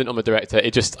dependent on the director.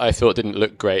 It just, I thought, didn't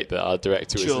look great that our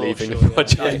director was leaving the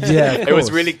project. Yeah, it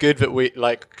was really good that we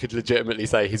could legitimately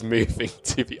say he's moving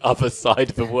to the other side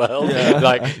of the world.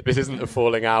 Like, this isn't a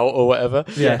falling out or whatever.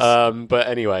 Yes. But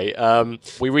anyway,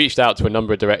 we reached out to a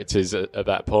number of directors at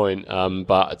that point.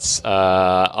 But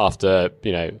after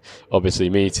obviously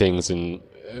meetings and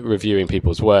reviewing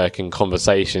people's work and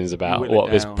conversations about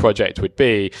what this project would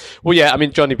be. Well, yeah, I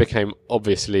mean, Johnny became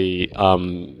obviously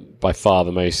by far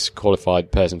the most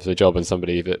qualified person for the job, and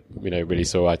somebody that really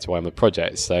saw eye to eye on the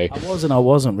project. So I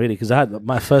wasn't really, because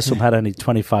my first film had only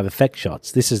 25 effect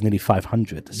shots. This is nearly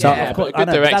 500. So yeah, of course, but a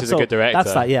good director's a good director.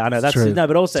 That's I know that's true. No,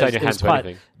 but also Turn your hand it's to quite.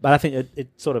 anything. But I think it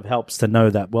sort of helps to know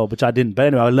that well, which I didn't. But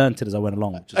anyway, I learned it as I went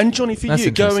along. And Johnny, for That's you,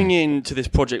 interesting. going into this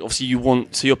project, obviously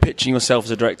you're pitching yourself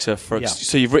as a director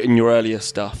so you've written your earlier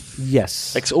stuff.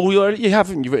 Yes. You've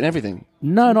written everything.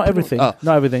 No, not everything. Oh.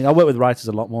 Not everything. I work with writers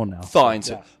a lot more now. Fine.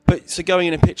 So going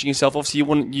in and pitching yourself, obviously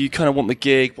you kind of want the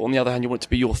gig, but on the other hand, you want it to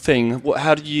be your thing.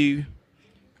 How do you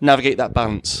navigate that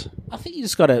balance? I think you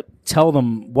just got to tell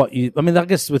them what you. I mean, I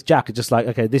guess with Jack, it's just like,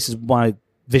 okay, this is my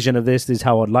vision of this. This is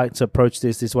how I'd like to approach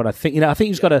this. This is what I think. I think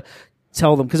you just got to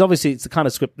tell them, because obviously it's the kind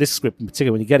of script. This script in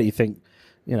particular, when you get it, you think,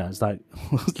 it's like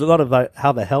a lot of like,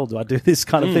 how the hell do I do this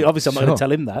kind of thing? Obviously, I'm not going to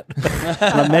tell him that.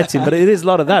 And I met him, but it is a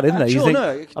lot of that, isn't there? You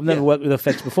think, I've never worked with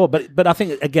effects before, but I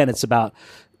think again, it's about.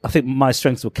 I think my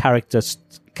strengths were character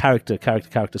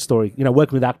story.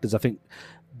 Working with actors, I think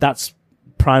that's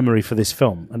primary for this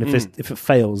film. And if it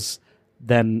fails,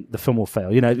 then the film will fail.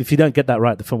 If you don't get that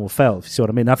right, the film will fail. If you see what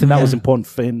I mean. I think that was important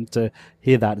for him to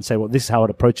hear that and say, well, this is how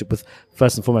I'd approach it with,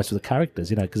 first and foremost, with the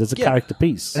characters, because it's a character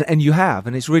piece. And you have,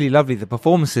 and it's really lovely. The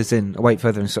performances in Await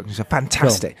Further Instructions are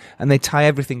fantastic, and they tie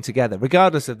everything together,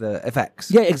 regardless of the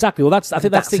effects. Yeah, exactly. Well, I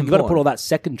think that's the thing. You've got to put all that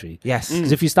secondary. Yes.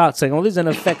 Because if you start saying, "Oh, this is an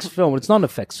effects film," well, it's not an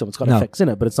effects film. It's got effects in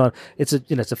it, but it's not. It's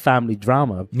a family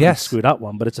drama. Yes. Screwed up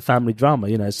one, but it's a family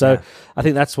drama. So I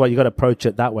think that's why you got to approach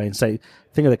it that way and say,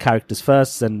 think of the characters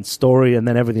first, then story, and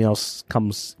then everything else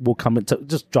will come into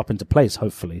just drop into place.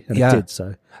 Hopefully, and it did.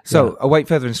 So Await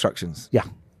Further Instructions. Yeah.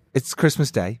 It's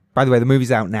Christmas Day. By the way, the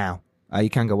movie's out now. You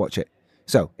can go watch it.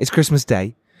 So, it's Christmas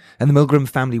Day, and the Milgram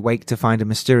family wake to find a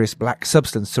mysterious black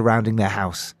substance surrounding their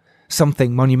house.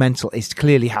 Something monumental is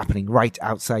clearly happening right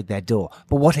outside their door.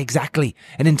 But what exactly?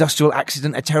 An industrial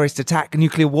accident, a terrorist attack, a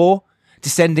nuclear war?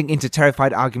 Descending into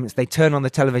terrified arguments, they turn on the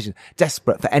television,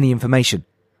 desperate for any information.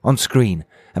 On screen,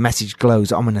 a message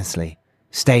glows ominously.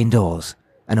 Stay indoors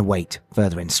and await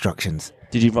further instructions.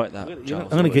 Did you write that? I'm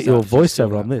going to get your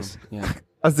voiceover on this. Yeah.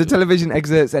 As the television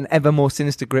exerts an ever more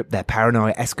sinister grip, their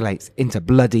paranoia escalates into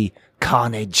bloody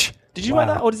carnage. Did you write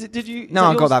that, or did you? No,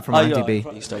 I got that from IMDb.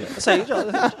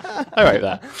 I wrote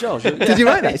that. Did you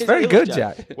write that? It's very good,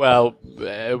 Jack. Well,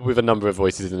 with a number of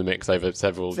voices in the mix over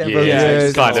several Several years, years.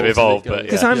 it's kind of evolved. But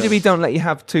Because IMDb don't let you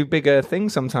have too big a thing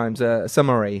sometimes, a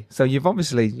summary. So you've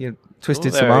obviously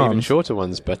twisted some there are arms. even shorter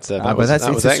ones, but that it's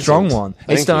was a strong excellent. one.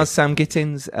 Thank It stars you. Sam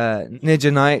Gittins,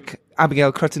 Nirja Naik,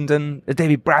 Abigail Cruttenden,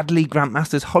 David Bradley, Grant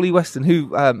Masters, Holly Weston,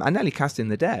 who I nearly cast in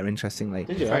The Dare, interestingly.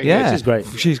 Very Yeah, good. She's great.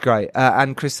 She's great.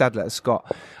 And Chris Sadler as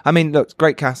Scott. I mean, look,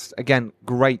 great cast. Again,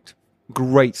 great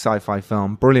sci-fi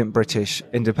film. Brilliant British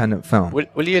independent film.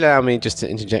 Will you allow me just to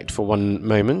interject for one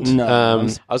moment? No.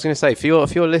 I was going to say, for your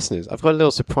listeners, I've got a little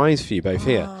surprise for you both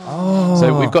here. Oh.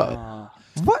 So we've got...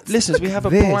 What? Listeners, we Look have a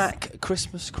at this. black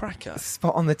Christmas cracker.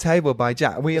 Spot on the table by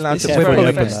Jack. Are we allowed This to? is We're very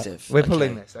pulling festive. this. We're Okay.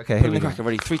 pulling this. Okay. Put Here in we the go. cracker.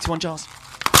 Ready? 3, 2, 1, jars.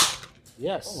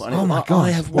 Yes. Oh my I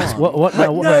God. have one. What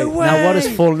now? No way. Now what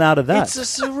has fallen out of that? It's a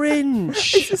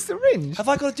syringe. It's a syringe. Have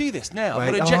I got to do this now? Wait,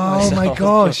 I've got to inject oh myself. my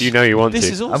gosh. You know you want This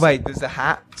to. is Oh awesome. wait, there's a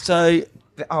hat. So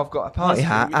I've got a party That's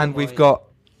hat, really and we've annoying. got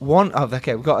one. Oh,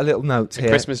 okay, we've got a little note here.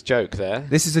 Christmas joke there.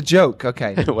 This is a joke.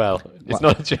 Okay. Well, it's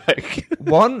not a joke.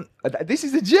 One. This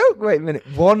is a joke. Wait a minute.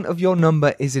 One of your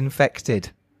number is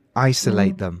infected.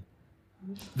 Isolate them.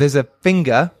 There's a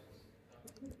finger,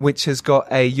 which has got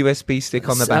a USB stick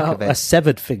on the back of A it.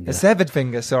 severed finger. A severed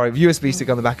finger. Sorry, USB stick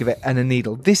on the back of it, and a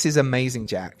needle. This is amazing,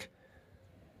 Jack.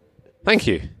 Thank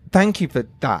you. Thank you for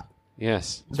that.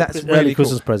 That's That's Early really cool.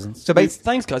 Christmas presents. So basically,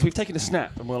 thanks, guys. We've taken a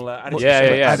snap, and we'll add it. to yeah.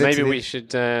 add it to Maybe the- we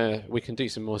should. We can do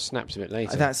some more snaps of it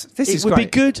later. this It is would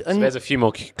great. be good, So and there's a few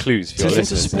more clues for your Listen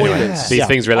to listeners. spoilers. Anyway, Yeah. these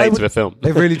things relate to the film.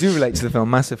 They really do relate to the film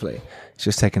massively.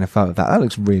 Just taking a photo of that. That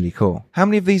looks really cool. How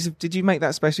many of these did you make that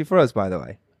especially for us, by the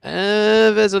way?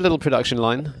 There's a little production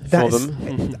line for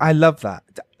them. I love that.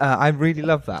 I really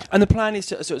love that. And the plan is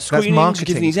to sort of screenings,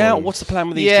 giving these out. What's the plan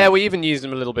with these? Yeah, we even used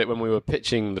them a little bit when we were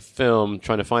pitching the film,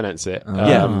 trying to finance it.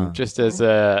 Just as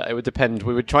it would depend.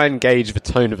 We would try and gauge the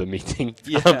tone of a meeting.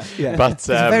 But it's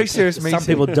a very serious meeting. Some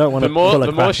people don't want to.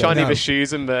 The more shiny the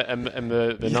shoes and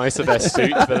the nicer their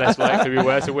suit, the less likely we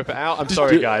were to whip it out. I'm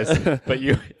sorry, guys, but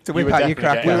you to whip out your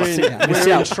crack. We're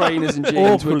in trainers and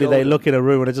jeans. Awkwardly, they look in a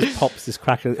room and it just pops this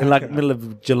crack in like middle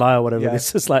of July or whatever.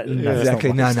 It's just like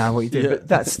exactly. No, what you do.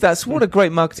 But that's what a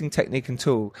great marketing technique and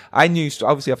tool. I knew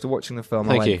obviously after watching the film.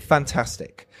 Thank you.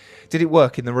 Fantastic. Did it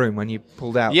work in the room when you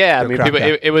pulled out? Yeah, I mean,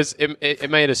 it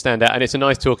made us stand out, and it's a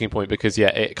nice talking point because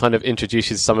it kind of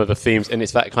introduces some of the themes, and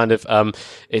it's that kind of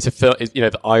it's a film,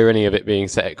 the irony of it being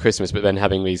set at Christmas, but then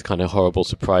having these kind of horrible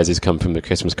surprises come from the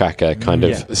Christmas cracker, kind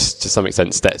of to some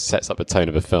extent sets up the tone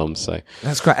of the film. So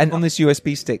that's great. And on this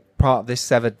USB stick, part of this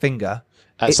severed finger.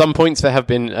 At some points, there have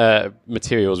been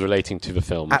materials relating to the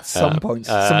film. At some points,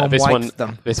 someone wiped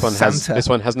them. This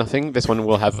one has nothing. This one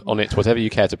will have on it whatever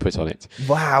you care to put on it.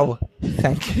 Wow,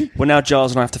 thank you. Well, now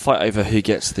Giles and I have to fight over who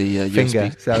gets the finger.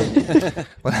 USB. So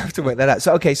we'll have to work that out.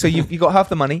 So so you got half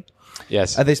the money.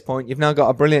 Yes. At this point, you've now got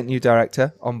a brilliant new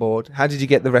director on board. How did you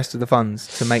get the rest of the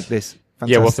funds to make this?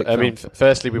 Fantastic film?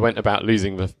 Firstly, we went about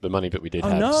losing the money that we did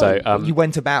have. No. So you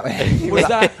went about it. Was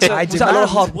that a lot of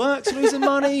hard work to losing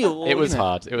money? Or, it was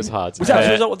hard. It was hard. Was that as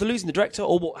a result of the losing the director,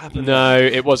 or what happened? No,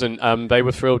 it wasn't. They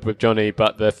were thrilled with Johnny,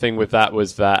 but the thing with that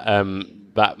was that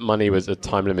that money was a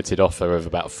time-limited offer of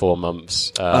about 4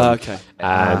 months. Okay.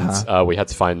 And we had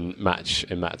to find match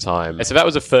in that time. So that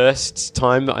was the first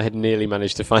time that I had nearly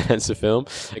managed to finance a film.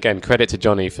 Again, credit to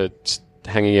Johnny for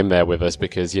hanging in there with us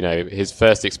because, his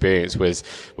first experience was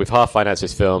with half financed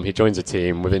this film. He joins a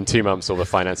team. Within 2 months, all the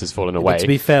finance has fallen away. But to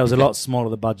be fair, it was a lot smaller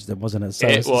the budget then, wasn't it? So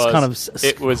it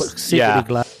was secretly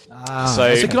glad.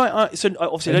 So can I? So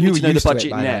obviously, I don't need to know the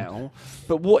budget now.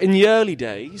 But what in the early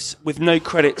days, with no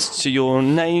credits to your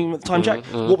name at the time, Jack,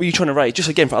 what were you trying to raise? Just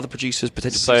again for other producers,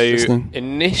 potential producers listening.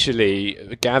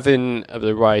 Initially, Gavin,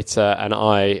 the writer, and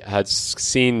I had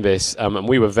seen this, and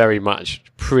we were very much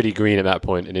pretty green at that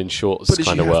point and in shorts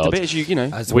kind of world.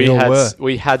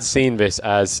 We had seen this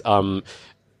as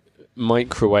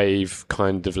microwave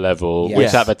kind of level,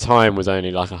 which at the time was only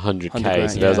like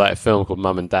 100k. So there was like a film called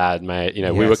Mum and Dad made.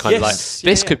 We were kind of like,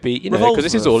 this could be, because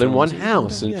this is all in one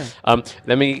house. And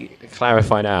let me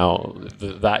clarify now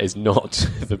that is not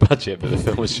the budget that the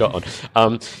film was shot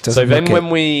on. So then when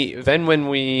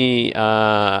we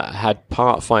had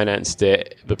part financed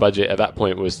it, the budget at that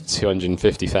point was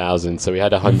 250,000. So we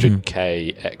had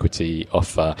 100k equity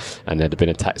offer, and there'd been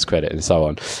a tax credit and so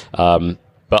on.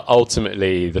 But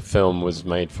ultimately, the film was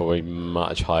made for a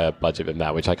much higher budget than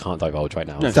that, which I can't divulge right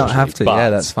now. No, don't have to. But,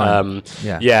 that's fine.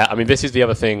 I mean, this is the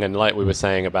other thing, and like we were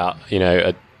saying about,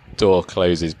 a door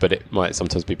closes, but it might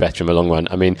sometimes be better in the long run.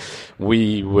 I mean,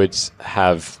 we would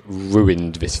have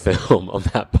ruined this film on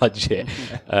that budget.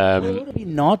 Would have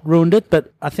not ruined it,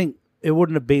 but I think it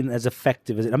wouldn't have been as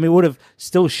effective as it. I mean, it would have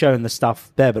still shown the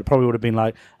stuff there, but probably would have been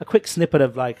like a quick snippet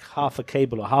of like half a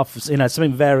cable or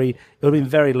something very. It would have been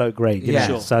very low grade.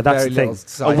 Sure. So that's the thing.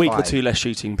 A week or two less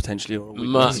shooting potentially, or a week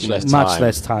much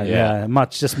less time. Yeah,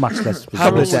 much less. How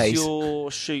long was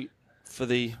your shoot for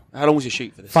the? How long was your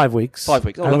shoot for this? 5 weeks. 5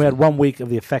 weeks, and we had 1 week of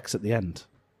the effects at the end.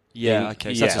 Yeah,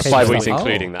 okay. So that's 5 weeks,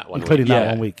 including that one. Including that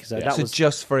 1 week. So that was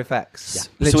just for effects.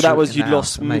 Yeah. So that was, you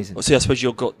lost. Amazing. So I suppose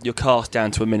you got your cast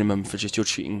down to a minimum for just your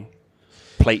shooting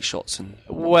plate shots and.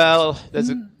 Well, there's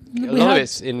a lot of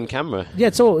it's in camera. Yeah,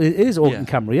 it is all in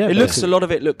camera. Yeah, there's a lot of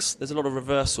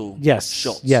reversal.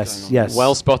 Shots. Yes.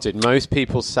 Well spotted. Most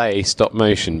people say stop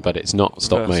motion, but it's not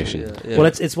stop motion. Yeah. Well,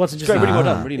 it's what's interesting. Really well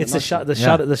done. Really it's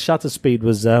the shutter speed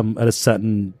was at a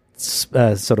certain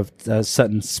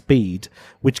certain speed,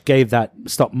 which gave that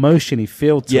stop motion-y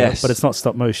feel to it, but it's not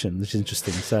stop motion, which is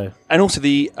interesting. So, and also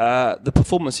the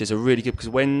performances are really good because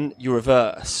when you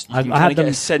reverse, you can get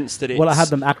a sense that it's. Well, I had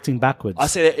them acting backwards. I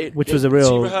say which was a real.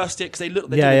 So you rehearsed it because they did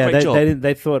a great job.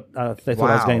 They thought I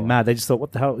was going mad. They just thought,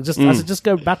 what the hell? I said, just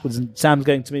go backwards. And Sam's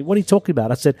going to me, what are you talking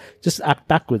about? I said, just act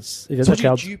backwards. He goes, so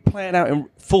do you play it out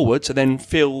forwards and then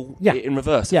feel it in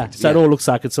reverse? Yeah, so it all looks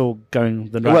like it's all going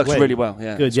the right way. It works really well.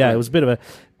 Yeah, good. Yeah, it was a bit of a.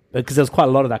 Because there was quite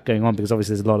a lot of that going on, because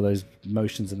obviously there's a lot of those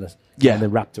motions and they're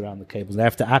wrapped around the cables. They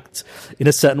have to act in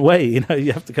a certain way,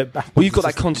 you have to go back. Well, you've got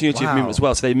that continuity of movement as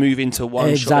well, so they move into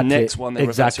one shot, the next one, they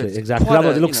reverse it. Exactly.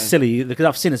 Otherwise, it looks silly, because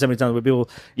I've seen it so many times where people,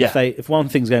 if one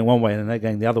thing's going one way and they're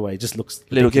going the other way, it just looks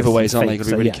little giveases, aren't they? You've got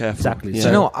to be really careful. Exactly.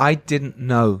 So, I didn't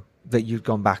know that you've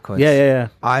gone backwards. Yeah.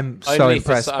 I'm so Only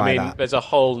impressed for, by I mean, that. there's a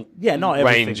whole not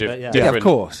everything, range of but yeah. different of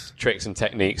course. tricks and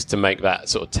techniques to make that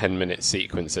sort of 10-minute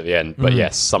sequence at the end. But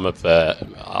yes, some of the,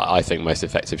 I think, most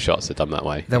effective shots are done that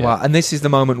way. There are, and this is the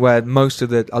moment where a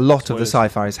lot of the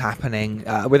sci-fi is happening.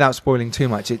 Without spoiling too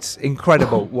much, it's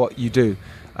incredible what you do,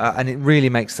 and it really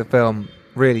makes the film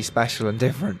really special and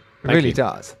different. It Thank really you.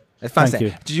 does. It's fascinating.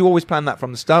 Thank you. Did you always plan that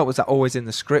from the start? Was that always in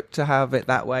the script to have it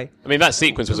that way? I mean, that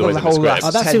sequence was Well, always the in the whole script.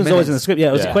 last- That 10 scene was always in the minutes. script. Yeah,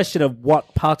 it was a Yeah. question of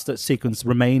what parts of that sequence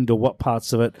remained or what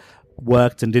parts of it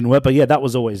worked and didn't work. But yeah, that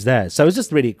was always there. So it was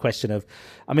just really a question of,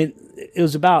 I mean, it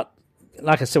was about,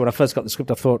 like I said, when I first got the script,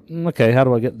 I thought, okay, how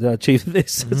do I achieve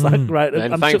this? It's like, right.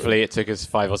 And I'm thankfully, it took us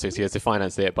 5 or 6 years to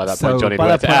finance it. By that So, point, Johnny by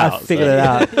worked that it point,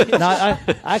 out. I figured it out. No,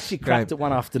 I actually cracked Great. it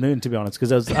one afternoon, to be honest,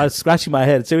 because I was scratching my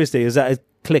head. Seriously, is that it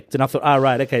clicked, and I thought,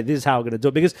 right, okay, this is how we're going to do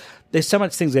it. Because there's so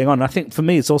much things going on. And I think for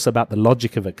me, it's also about the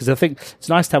logic of it. Because I think it's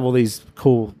nice to have all these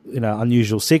cool,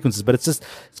 unusual sequences, but it's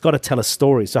got to tell a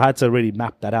story. So I had to really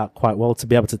map that out quite well to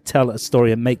be able to tell a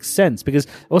story and make sense. Because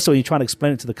also, when you're trying to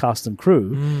explain it to the cast and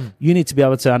crew, you need to be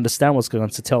able to understand what's going on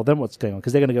to tell them what's going on.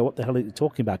 Because they're going to go, what the hell are you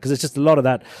talking about? Because it's just a lot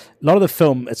of the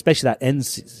film, especially that end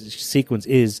sequence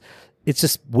it's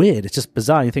just weird. It's just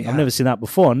bizarre. You think, I've never seen that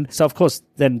before. And so, of course,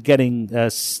 then getting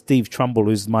Steve Trumbull,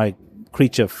 who's my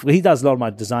creature, he does a lot of my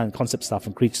design concept stuff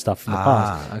and creature stuff in the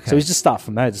past. Okay. So he's just start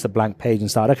from there, just a blank page and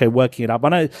start, okay, working it up. I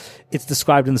know it's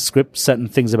described in the script, certain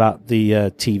things about the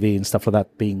TV and stuff like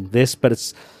that being this, but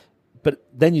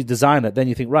then you design it, then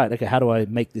you think, right, okay, how do I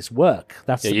make this work?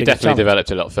 That's the you big definitely challenge.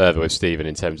 developed a lot further with Stephen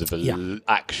in terms of the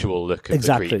actual look of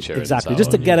the creature. Exactly. And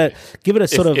Just so to on. give it a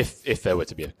sort of if there were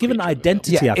to be a give it an creature.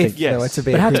 identity. I think. there were to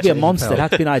be But it had to be creature a in the monster. film. It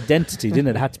had to be an identity, didn't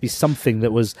it? It had to be something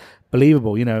that was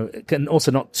believable, and also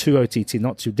not too OTT,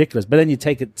 not too ridiculous. But then you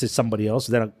take it to somebody else.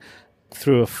 Then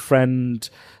through a friend,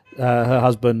 her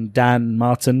husband Dan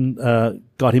Martin,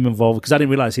 got him involved because I didn't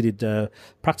realize he did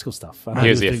practical stuff. He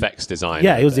was the effects designer.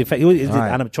 Yeah, he was the effect. He did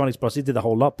Right. animatronics process. He did the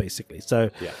whole lot basically. So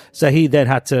he then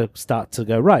had to start to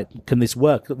go, right, can this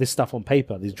work? This stuff on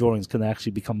paper, these drawings, can they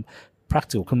actually become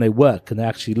practical? Can they work? Can they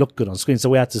actually look good on screen? So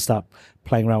we had to start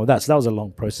playing around with that. So that was a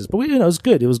long process, but it was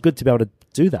good. It was good to be able to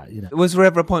do that. Was there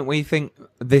ever a point where you think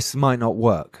this might not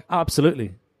work?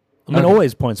 Absolutely. I mean,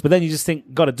 always points, but then you just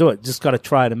think, got to do it. Just got to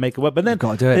try it and make it work. But then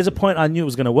Gotta do it. there's a point I knew it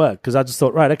was going to work because I just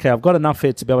thought, right, okay, I've got enough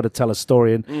here to be able to tell a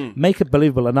story and make it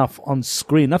believable enough on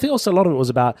screen. I think also a lot of it was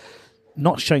about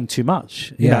not showing too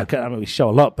much. Yeah. I mean, we show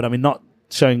a lot, but I mean, not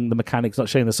showing the mechanics, not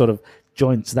showing the sort of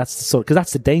joints. That's the because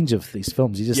that's the danger of these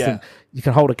films. You just think you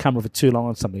can hold a camera for too long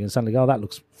on something and suddenly, that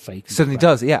looks fake. Certainly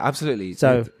does. Yeah, absolutely.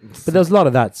 So, but there was a lot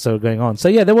of that going on. So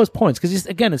yeah, there was points because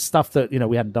again, it's stuff that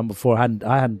we hadn't done before. I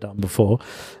hadn't done before,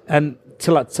 and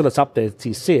till it's up there till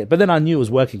you see it. But then I knew it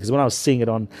was working because when I was seeing it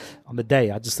on the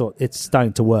day, I just thought it's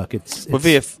starting to work. Well,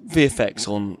 VFX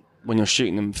on when you're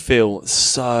shooting them feel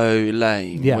so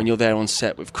lame when you're there on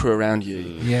set with crew around you.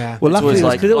 Yeah. Well, It's always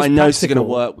luckily, like, it was I know this is going to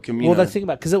practical. work. We can, Well, the thing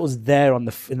about because it was there in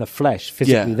the flesh,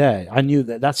 physically there. I knew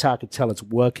that's how I could tell it's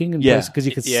working. Because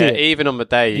you could see it. Even on the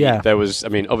day, there was. I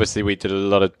mean, obviously, we did a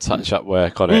lot of touch-up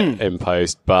work on it in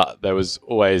post, but there was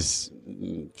always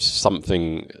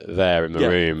something there in the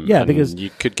room. Yeah, and because you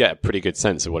could get a pretty good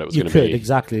sense of what it was You going to could, be.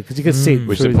 exactly, because you could see it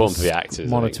Which is through important this for the actors, I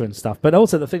monitor think. and stuff. But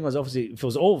also the thing was, obviously, if it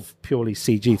was all purely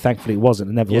CG, thankfully it wasn't,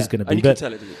 and never was going to be. And you But,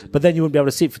 can tell it didn't. but then you wouldn't be able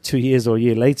to see it for 2 years or a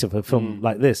year later for a film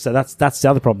like this. So that's the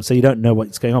other problem. So you don't know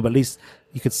what's going on, but at least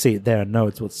you could see it there and know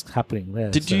it's what's happening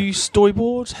there. Did so. you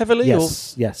storyboard heavily?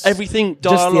 Yes, or yes. Everything, Just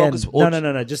the dialogue? end.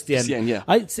 No, just the end. the end, yeah.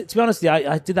 To be honest with you,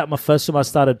 I did that my first film. I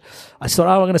thought, I'm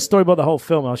going to storyboard the whole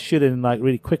film. I'll shoot it in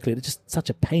really quickly. It's just such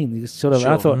a pain. You just sort of,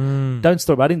 I thought, don't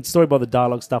storyboard. I didn't storyboard the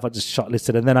dialogue stuff. I just shot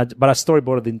listed, and then I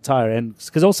storyboarded the entire end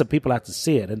because also people had to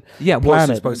see it and what's plan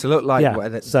it it. supposed to look like? Yeah. Where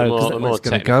the The more it's going to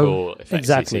technical, go. effectsy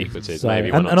Exactly. sequences, So, maybe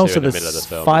one and or also two in the the middle of the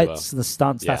film. fights as and the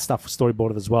stunts, that stuff was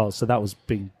storyboarded as well. So that was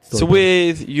being So storyboarded.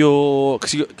 with your,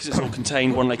 because it's all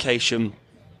contained one location,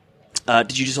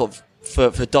 did you just sort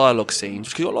of, for dialogue scenes,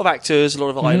 because you've got a lot of actors, a lot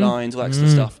of eye lines, all that sort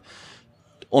of stuff,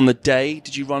 on the day,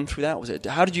 did you run through that? Was it?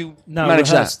 How did you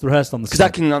manage rehearsed on the Because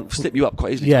set. that can slip you up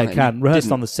quite easily. Yeah, can't it can. Rehearsed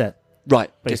Didn't. on the set. Right.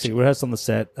 Basically, rehearsed on the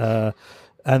set.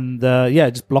 And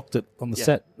just blocked it on the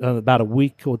set about a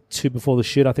week or two before the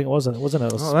shoot, I think it was. Wasn't it?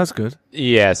 It was Oh, that's good.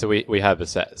 Yeah, so we had the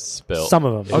sets built. some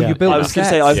of them. Oh, you built I the was going to sets?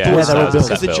 say, I've Yeah, thought they were built.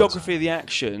 because the built. geography of the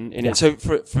action in it. So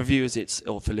for viewers,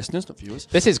 or for listeners, not viewers.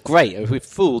 This is great. We've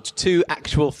fooled two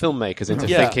actual filmmakers into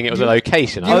Yeah. thinking it was a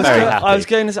location. You I'm very have. happy. I was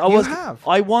going to say, have.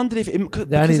 I wondered if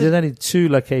There's only 2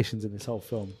 locations in this whole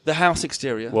film. the house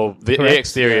exterior. Well, the Correct.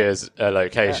 exterior is a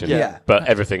location, Yeah. but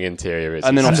everything interior is.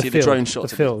 And then a set. obviously the drone shots The of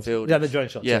the field. field. Yeah, the drone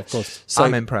shots, Yeah, of course. So,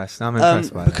 I'm impressed by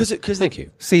that. because Thank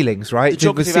you. Ceilings, right? the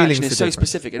geography of ceilings action is are so different.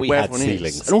 specific and We where had everyone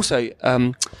ceilings. is. And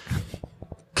also,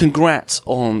 congrats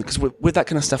on, because with that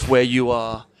kind of stuff where you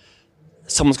are,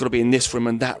 someone's got to be in this room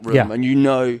and that room, Yeah. and you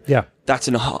know Yeah. that's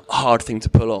a hard thing to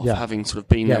pull off, Yeah. having sort of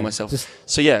been Yeah, there myself. just-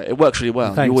 So yeah, it works really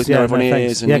well. Thanks. You always know everyone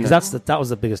thanks. is. And, Yeah, you know. because that was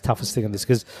the biggest, toughest thing on this.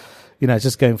 Because it's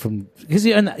just going from, because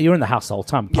you're in the house the whole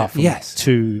time, apart from Yes.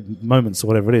 2 moments or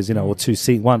whatever it is, or 2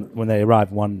 scenes. One when they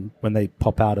arrive, one when they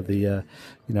pop out of the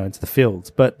into the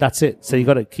field. But that's it. So you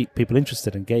got to keep people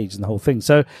interested, engaged in the whole thing.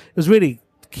 So it was really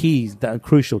key and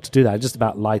crucial to do that. Just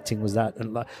about lighting was that,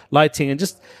 and lighting, and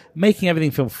just making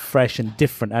everything feel fresh and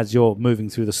different as you're moving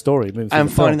through the story, and the finding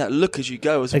film. that look as you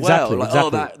go as Exactly, well. Like,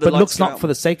 exactly. the But lights looks go not out. for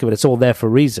the sake of it. It's all there for a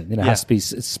reason. It Yeah. has to be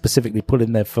specifically put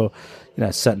in there for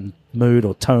a certain mood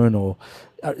or tone, or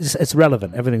it's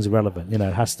relevant. Everything's relevant. It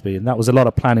has to be. And that was a lot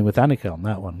of planning with Annika on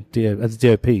that one, as a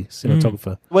DOP,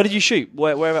 cinematographer. Where did you shoot?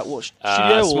 Where about what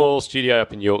studio? A small studio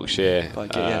up in Yorkshire.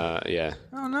 Like it, yeah. Yeah.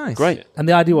 Oh, nice. Great. And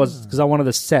the idea was, because I wanted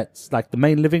the sets, like the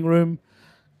main living room,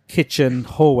 kitchen,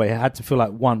 hallway, had to feel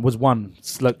like one. Because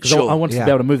Sure. I wanted to Yeah.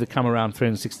 be able to move the camera around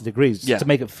 360 degrees Yeah. to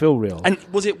make it feel real. And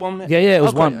was it one? Yeah, it was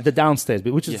Okay, one, okay. the downstairs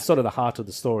bit, which is Yeah. sort of the heart of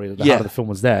the story. The Yeah. heart of the film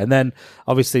was there. And then,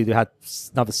 obviously, you had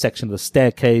another section of the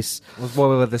staircase. Was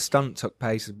where the stunt took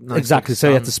place. Nice Exactly. big So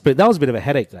you had stunt. to split. That was a bit of a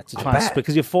headache, actually, I trying to bet. split,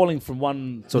 because you're falling from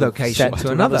one sort Location of set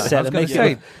to another. set. I was and gonna making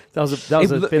say. it- that was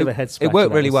a bit of a head scratcher. It worked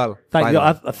that really was. well, Thank by you.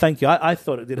 the way. Thank you. I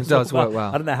thought it did. It does work well.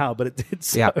 I don't know how, but it did.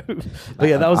 So. Yeah. But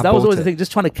yeah, that was I always bought the it. thing.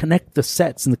 Just trying to connect the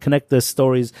sets and connect the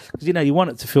stories, because you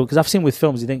want it to feel. Because I've seen with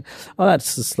films, you think, oh,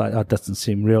 that's just like, oh, it doesn't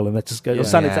seem real, and let's just go. Or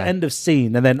suddenly it's the Yeah. end of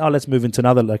scene, and then let's move into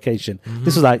another location.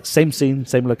 This was like same scene,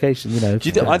 same location. Do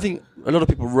you think, I think a lot of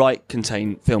people write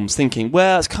contain films thinking,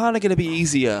 well, it's kind of going to be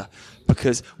easier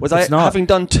because It's not. having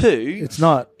done 2, It's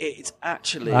not. It's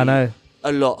actually I know.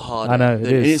 a lot harder. I know,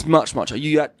 it is. It's much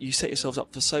you set yourselves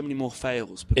up for so many more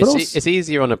fails. It's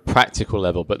easier on a practical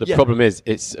level, but the Yeah. problem is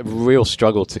it's a real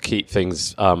struggle to keep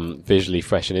things visually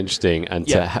fresh and interesting, and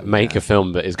Yeah. to make a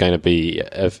film that is going to be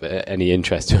of any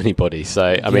interest to anybody.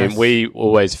 So, I mean, we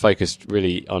always focused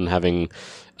really on having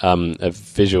a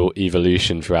visual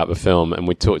evolution throughout the film, and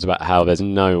we talked about how there's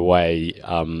no way,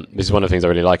 this is one of the things I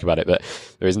really like about it, but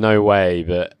there is no way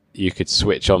that you could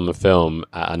switch on the film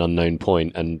at an unknown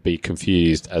point and be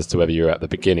confused as to whether you're at the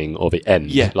beginning or the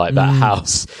end. Yeah. Like that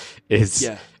house is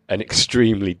Yeah. an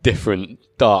extremely different,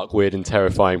 dark, weird and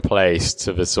terrifying place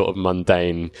to the sort of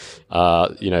mundane,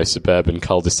 suburban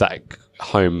cul-de-sac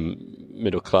home,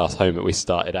 middle-class home that we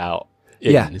started out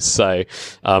in. Yeah. So,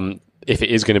 if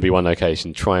it is going to be one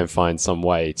location, try and find some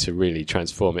way to really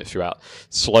transform it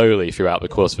slowly throughout the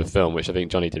course of the film, which I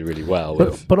think Johnny did really well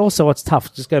with. But also, what's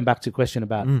tough, just going back to the question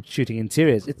about shooting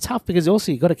interiors, it's tough because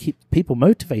also you've got to keep people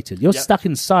motivated. You're stuck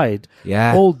inside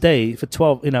all day for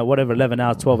 12, 11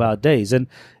 hours, 12-hour days. And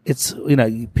it's,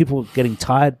 people getting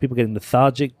tired, people getting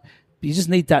lethargic. You just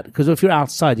need that, because if you're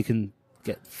outside, you can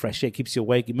get fresh air, keeps you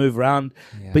awake, you move around,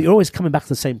 but you're always coming back to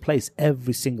the same place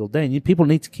every single day. And people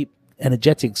need to keep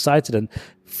energetic, excited, and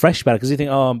fresh about it, because you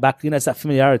think, oh, I'm back. It's that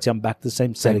familiarity. I'm back to the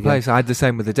same set again. place. I had the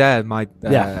same with the dad. My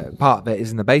part of it is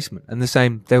in the basement, and the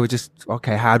same. They were just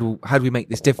okay. How do we make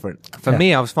this different? For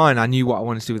me, I was fine. I knew what I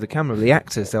wanted to do with the camera. But the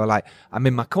actors, they were like, I'm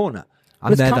in my corner.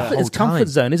 I'm there the whole it's comfort time.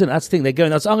 zone, isn't it? That's the thing. They're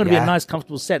going, I'm going to be a nice,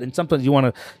 comfortable set, and sometimes you want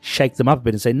to shake them up a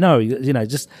bit and say, no,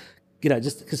 just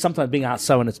because sometimes being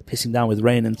outside when it's pissing down with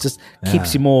rain and just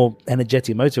keeps you more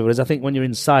energetic, motivated. Whereas I think when you're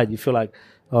inside, you feel like,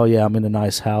 oh yeah, I'm in a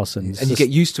nice house, and you get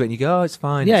used to it, and you go, oh, it's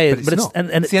fine. Yeah, but it's not. and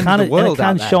It's it the end kind of the world can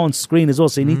out there. show on screen as well.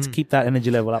 So you need to keep that energy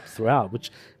level up throughout,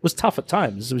 which was tough at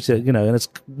times. Which and it's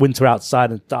winter outside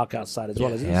and dark outside as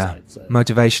well as inside. So.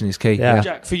 Motivation is key. Yeah.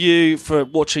 Jack, for you, for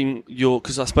watching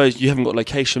because I suppose you haven't got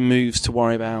location moves to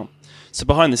worry about. So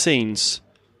behind the scenes,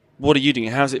 what are you doing?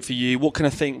 How's it for you? What kind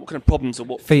of problems or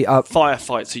what Feet up.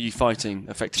 firefights are you fighting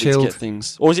effectively Chilled. to get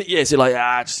things? Or is it like,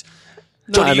 just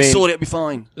Johnny, you sorted it, it'll be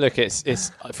fine. Look,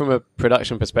 it's from a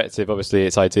production perspective. Obviously,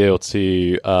 it's ideal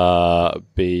to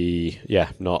be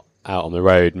not out on the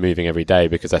road moving every day,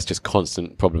 because that's just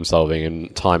constant problem solving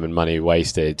and time and money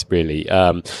wasted, really.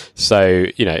 So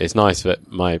it's nice that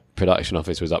my production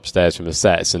office was upstairs from the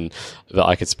sets, and that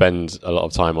I could spend a lot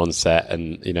of time on set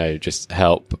and just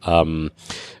help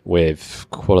with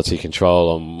quality control,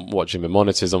 on watching the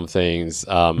monitors on things,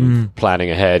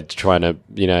 planning ahead, trying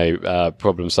to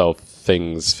problem solve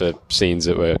things for scenes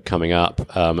that were coming up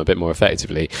a bit more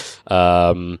effectively.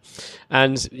 And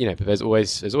there's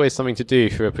always something to do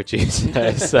for a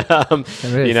producer. So,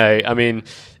 There is. I mean,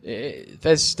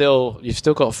 you've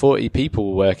still got 40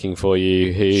 people working for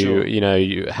you who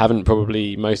you haven't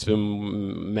probably most of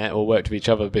them met or worked with each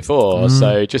other before.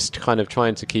 So just kind of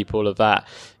trying to keep all of that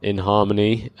in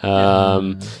harmony.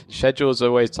 Schedules are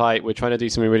always tight. We're trying to do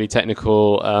something really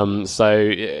technical.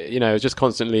 So just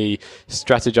constantly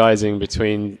strategizing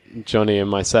between Johnny and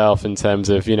myself in terms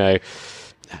of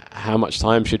how much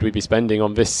time should we be spending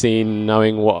on this scene,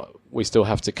 knowing what we still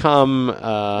have to come. And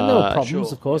there are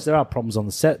problems, of course. There are problems on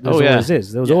the set. There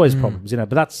was always problems, but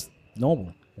that's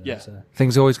normal. So.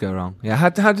 Things always go wrong. Yeah. How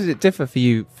did it differ for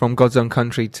you from God's Own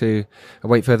Country to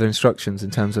Await Further Instructions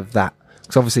in terms of that?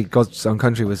 Because obviously God's Own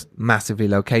Country was massively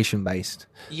location based.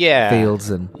 Yeah. Fields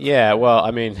and... Yeah, well,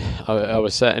 I mean, I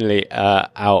was certainly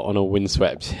out on a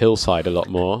windswept hillside a lot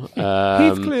more.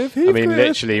 Heathcliff. I mean,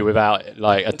 literally without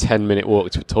like a 10-minute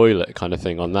walk to a toilet kind of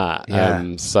thing on that. Yeah.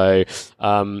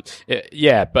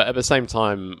 But at the same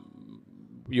time,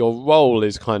 your role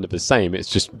is kind of the same. It's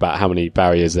just about how many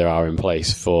barriers there are in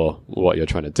place for what you're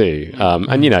trying to do.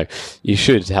 And, you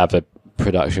should have a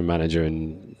production manager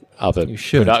and other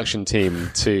production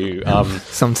team to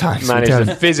sometimes manage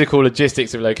the physical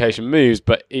logistics of location moves,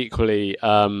 but equally,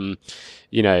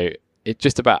 it's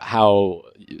just about how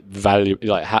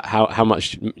how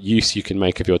much use you can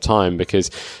make of your time.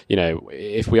 Because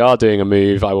if we are doing a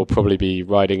move, I will probably be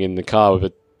riding in the car with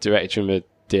a director and a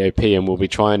DOP, and we'll be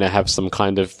trying to have some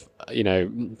kind of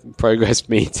progress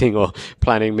meeting or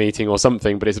planning meeting or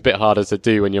something, but it's a bit harder to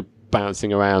do when you're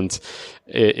bouncing around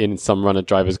in some runner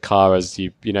driver's car as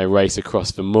you race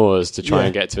across the moors to try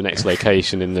and get to the next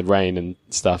location in the rain and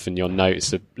stuff, and your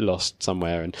notes are lost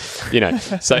somewhere, and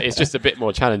so it's just a bit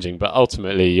more challenging, but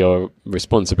ultimately your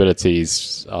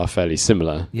responsibilities are fairly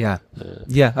similar.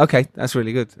 Okay, that's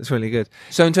really good.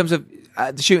 So in terms of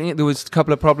the shooting, there was a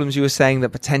couple of problems you were saying that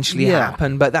potentially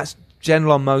happened, but that's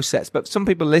general on most sets. But some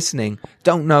people listening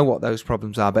don't know what those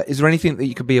problems are. But is there anything that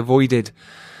you could be avoided?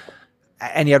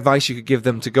 Any advice you could give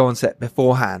them to go on set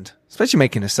beforehand, especially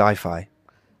making a sci-fi?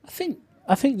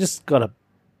 I think just got to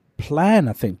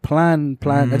plan. Plan.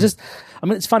 I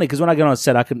mean, it's funny because when I get on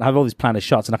set, I can have all these planned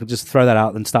shots and I can just throw that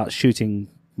out and start shooting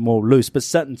more loose, but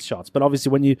certain shots. But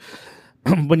obviously when you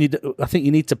I think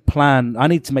you need to plan. I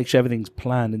need to make sure everything's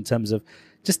planned in terms of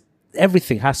just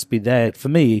everything has to be there. For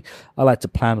me, I like to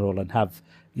plan it all and have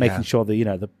making sure that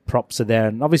the props are there.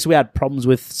 And obviously we had problems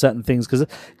with certain things because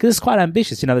it's quite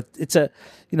ambitious. It's the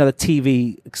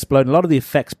TV exploding. A lot of the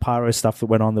effects pyro stuff that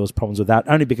went on, there was problems with that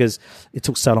only because it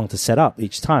took so long to set up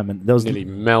each time, and there was nearly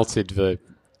melted the.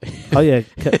 Oh yeah,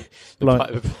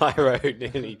 the pyro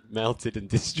nearly melted and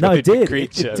destroyed the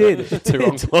creature. It did. At the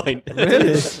wrong point.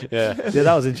 Really? Yeah,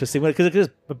 that was interesting because it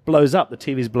just blows up. The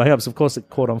TV's blowing up, so of course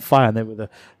it caught on fire, and they were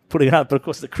putting it out. But of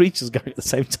course the creature's going at the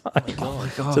same time. Oh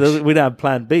my gosh! So we didn't have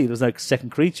Plan B. There was no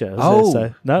second creature. No,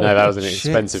 that was an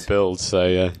expensive build.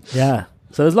 So yeah.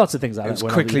 So there's lots of things like that.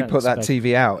 Let's quickly put that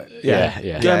TV out.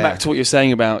 Yeah. Going back to what you're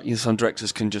saying about some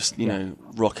directors can just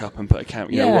rock up and put a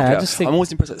camera. I'm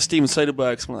always impressed that Steven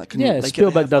Soderbergh, someone like that.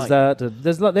 Spielberg does that. There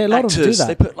are a lot of them do that.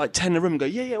 They put like 10 in a room and go,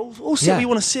 we'll sit where you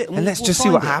want to sit, and let's just see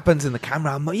what happens in the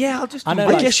camera. I'll just.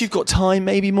 I guess you've got time,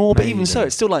 maybe more, but even so,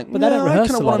 it's still like. But they don't rehearse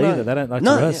a lot either. They don't like to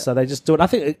rehearse, so they just do it. I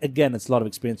think again, it's a lot of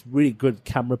experience. Really good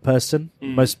camera person,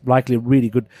 most likely really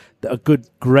good,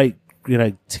 great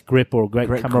grip or a great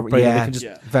camera operator. They can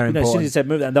just, very important. As soon as you say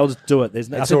move, and they'll just do it. I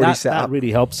think that really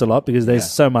helps a lot because there's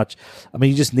so much. I mean,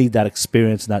 you just need that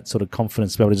experience and that sort of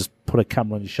confidence to be able to just put a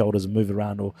camera on your shoulders and move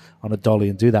around or on a dolly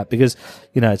and do that because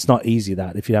it's not easy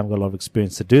that if you haven't got a lot of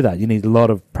experience to do that. You need a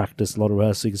lot of practice, a lot of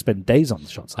rehearsal. You can spend days on the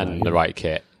shots and the right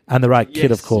kit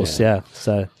kit, of course.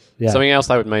 So. Yeah. Something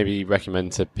else I would maybe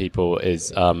recommend to people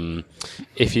is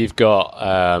if you've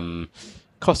got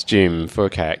costume for a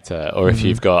character, or if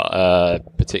you've got a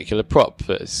particular prop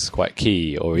that's quite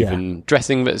key, or even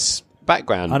dressing that's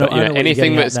background, but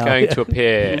anything that's going to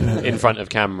appear in front of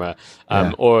camera,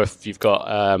 or if you've got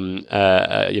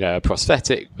a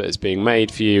prosthetic that's being made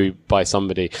for you by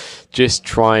somebody, just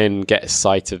try and get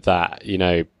sight of that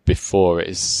before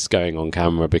it's going on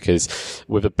camera, because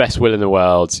with the best will in the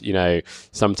world,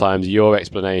 sometimes your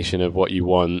explanation of what you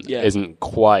want isn't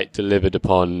quite delivered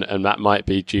upon, and that might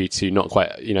be due to not quite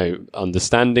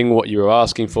understanding what you were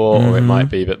asking for, or it might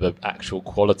be that the actual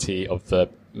quality of the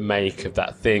make of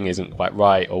that thing isn't quite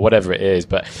right, or whatever it is.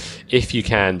 But if you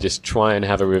can, just try and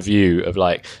have a review of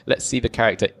let's see the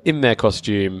character in their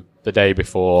costume the day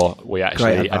before we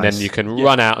actually, and then you can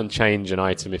run out and change an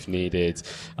item if needed.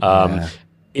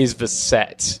 is the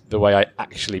set the way I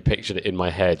actually pictured it in my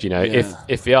head? You know, Yeah.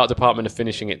 if the art department are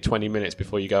finishing it 20 minutes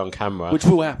before you go on camera, Which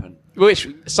will happen. which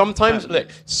sometimes due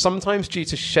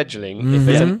to scheduling, if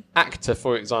there's an actor,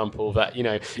 for example, that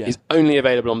is only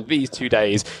available on these 2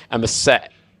 days, and the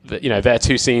set, that there are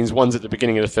two scenes, one's at the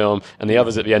beginning of the film and the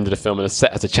other's at the end of the film, and the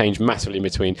set has to change massively in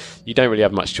between, you don't really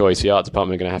have much choice. The art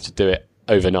department are going to have to do it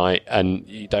overnight, and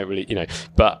you don't really,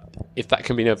 but if that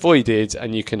can be avoided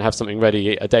and you can have something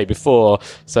ready a day before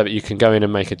so that you can go in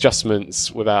and make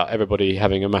adjustments without everybody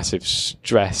having a massive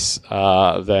stress,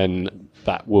 then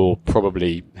that will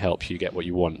probably help you get what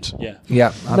you want. Yeah.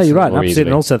 No, you're right. More Absolutely. easily.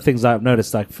 And also things that I've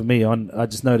noticed, like for me, I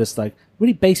just noticed like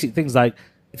really basic things, like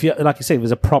if you, like you say, if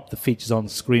there's a prop that features on the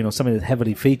screen or something that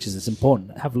heavily features, it's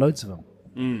important. Have loads of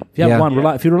them. If you have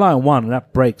one, if you rely on one and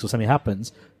that breaks or something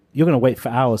happens, you're going to wait for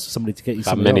hours for somebody to get you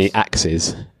something many else.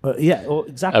 axes.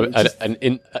 Exactly.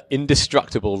 An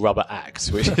indestructible rubber axe,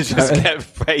 which just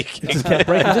kept breaking. Just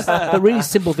the really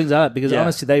simple things like that, because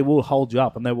honestly, they will hold you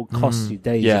up and they will cost you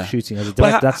days of shooting as a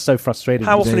director. That's so frustrating.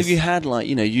 How often have you had, like,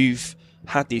 you've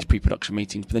had these pre-production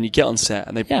meetings, but then you get on set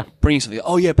and they bring you something.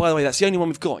 Oh yeah, by the way, that's the only one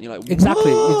we've got. And you're like,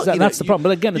 exactly. what? That's the problem.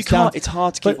 But again, it's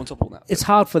hard to keep on top of that. It's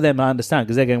hard for them, I understand,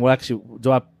 because they're going, well, actually,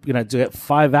 do I get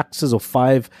 5 axes or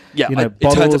 5 it turns out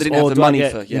bottles, they didn't have or the do money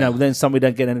I get, for then somebody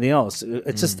don't get anything else?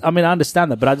 It's just, I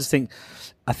understand that, but I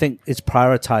think it's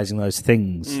prioritizing those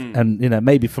things. And,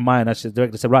 maybe for mine, I should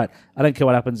directly say, right, I don't care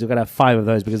what happens, we're going to have 5 of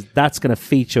those, because that's going to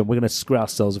feature, and we're going to screw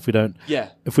ourselves if we don't,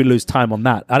 if we lose time on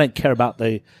that. I don't care about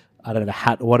the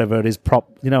hat or whatever it is,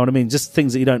 prop, you know what I mean? Just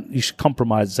things that you should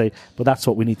compromise and say, but that's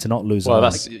what we need to not lose.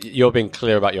 Well, you're being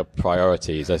clear about your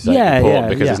priorities. That's important,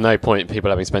 because there's no point in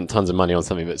people having spent tons of money on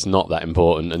something that's not that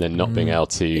important and then not being able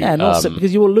to... Yeah, and also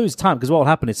because you will lose time, because what will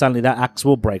happen is suddenly that axe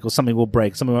will break or something will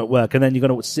break, something won't work, and then you're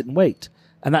going to sit and wait.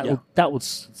 And that would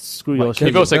screw your schedule.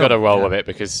 You've also got to roll with it,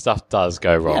 because stuff does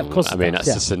go wrong. Yeah, of course that's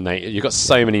just you've got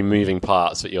so many moving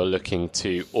parts that you're looking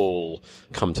to all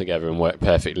come together and work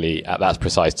perfectly at that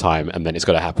precise time, and then it's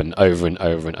got to happen over and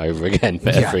over and over again for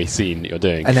every scene that you're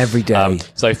doing. And every day.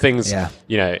 So things,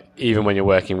 even when you're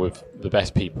working with the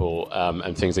best people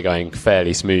and things are going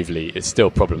fairly smoothly, it's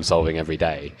still problem solving every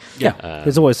day.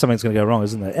 There's always something's going to go wrong,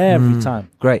 isn't there? Every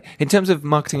time. Great. In terms of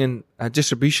marketing and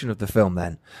distribution of the film,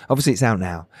 then, obviously it's out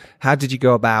now. How did you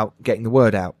go about getting the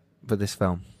word out for this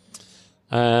film?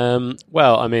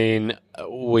 Well,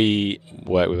 we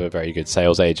work with a very good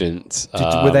sales agent.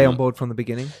 Were they on board from the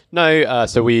beginning? No,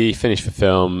 so we finished the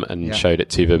film and showed it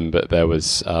to them, but there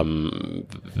was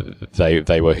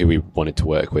they were who we wanted to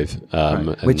work with,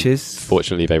 which is,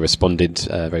 fortunately they responded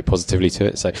very positively to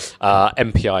it. So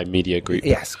MPI Media Group,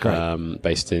 yes, great,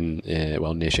 based in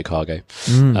near Chicago.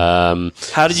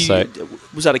 How did you?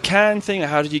 Was that a Cannes thing, or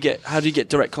how did you get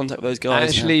direct contact with those guys?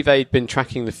 Actually, they'd been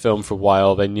tracking the film for a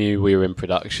while. They knew we were in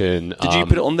production. Did you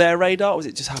put it on their radar, or was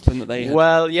it just happen that they had...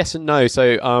 Well, yes and no.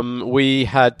 So we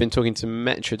had been talking to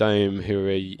Metrodome,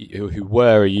 who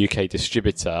were a UK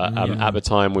distributor. At the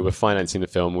time we were financing the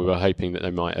film, we were hoping that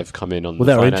they might have come in on the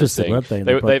financing. Interested, weren't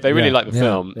they? They really liked the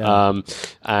film.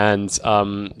 And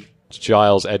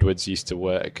Giles Edwards used to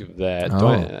work there.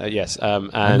 Yes. And,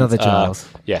 another Giles.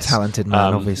 Yes. Talented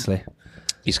man, obviously.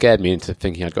 You scared me into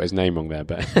thinking I'd got his name wrong there,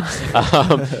 but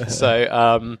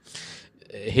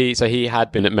he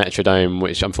had been at Metrodome,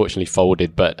 which unfortunately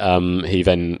folded, but he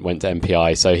then went to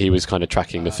MPI, so he was kind of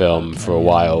tracking the film for a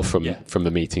while from the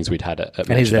meetings we'd had at Metrodome.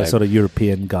 And he's their sort of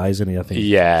European guy, isn't he, I think?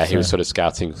 Yeah, he was sort of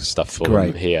scouting stuff for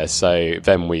them here. So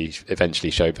then we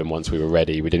eventually showed them once we were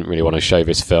ready. We didn't really want to show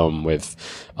this film with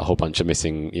a whole bunch of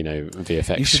missing,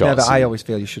 VFX you should shots. Know that I always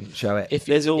feel you shouldn't show it. If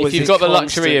you've got the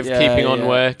luxury of keeping on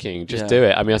working, just do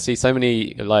it. I see so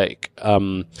many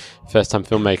first-time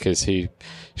filmmakers who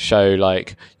show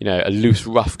a loose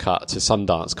rough cut to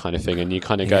Sundance kind of thing, and you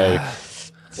kind of go...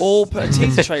 Or put a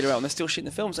teaser trailer out and they're still shooting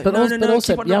the film. But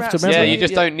also, you have to remember... Yeah, you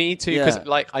just don't need to, because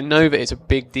I know that it's a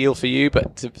big deal for you,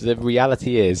 but the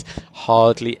reality is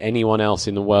hardly anyone else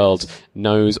in the world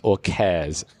knows or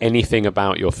cares anything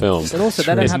about your film. But also,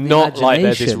 they don't it's have the not like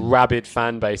there's this imagination. rabid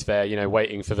fan base there,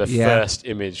 waiting for the first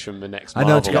image from the next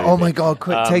Marvel I know, to go, oh my God,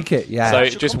 quick, take it. Yeah. So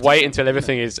just wait until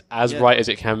everything is as right as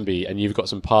it can be, and you've got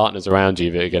some partners around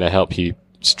you that are going to help you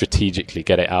strategically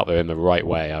get it out there in the right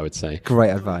way, I would say. Great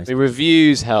advice. The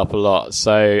reviews help a lot,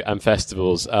 and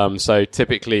festivals. So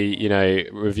typically,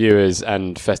 reviewers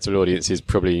and festival audiences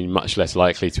probably much less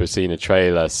likely to have seen a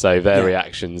trailer, so their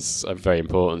reactions are very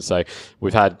important. So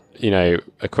we've had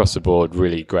across the board,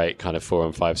 really great kind of 4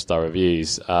 and 5 star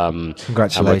reviews.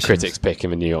 Congratulations! And we're critics pick in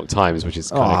the New York Times, which is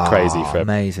kind of crazy for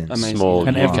amazing. a small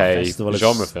and UK festival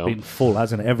genre has film. been full,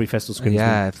 hasn't it? Every festival screen.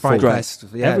 Fright Fest.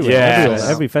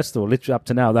 Every festival, literally up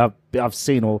to now, that I've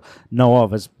seen or know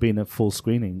of has been a full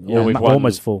screening. We've won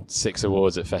almost full. 6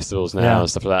 awards at festivals now and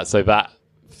stuff like that. So that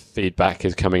feedback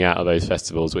is coming out of those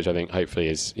festivals, which I think hopefully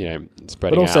is spreading out.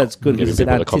 But also it's good because it's an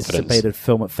confidence. anticipated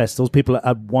film at festivals. People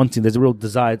are wanting. There's a real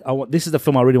desire. This is the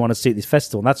film I really want to see at this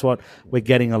festival. And that's what we're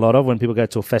getting a lot of when people go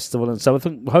to a festival. And so I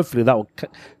think hopefully that will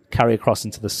carry across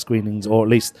into the screenings, or at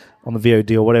least on the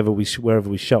VOD or wherever wherever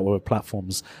we show, or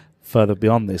platforms further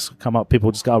beyond this come up.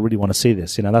 People just go, I really want to see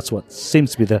this. That's what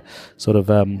seems to be the sort of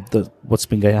what's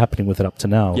been happening with it up to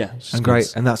now. Yeah, and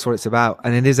great, and that's what it's about.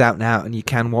 And it is out now, and you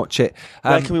can watch it.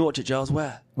 Where can we watch it, Giles?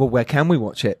 Where? Well, where can we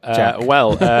watch it, Jack?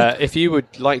 If you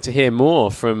would like to hear more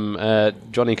from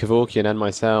Johnny Kevorkian and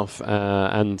myself,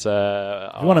 and you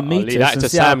want to meet us actor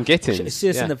Sam Gittins, see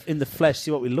us in the flesh,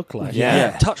 see what we look like.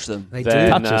 Yeah. Touch them. They then,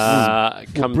 do. Touch us.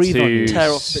 Come We'll to tear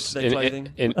off bits of their clothing.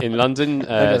 in London.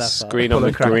 Screen on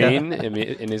the Green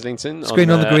in Islington. Screen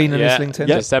on the Green in Islington.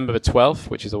 December the 12th,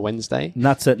 which is a Wednesday. And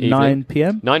that's at 9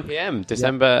 p.m. 9 p.m.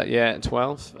 December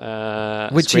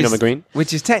 12th. Which Screen is on the Green.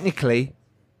 Which is technically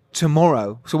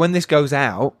tomorrow. So when this goes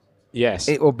out, yes,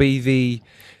 it will be the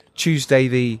Tuesday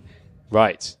the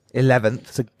right 11th.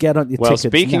 So get on your tickets.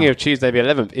 Well, speaking now. of Tuesday the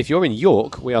 11th, if you're in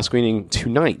York, we are screening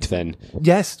tonight then.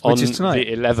 Yes, which on is tonight.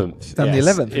 the 11th. On the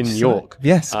 11th. In York.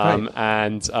 Yes, great.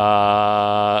 And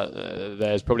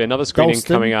there's probably another screening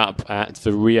Dalston. coming up at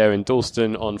the Rio in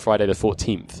Dalston on Friday the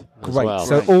 14th as Great. well.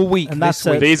 So all week And this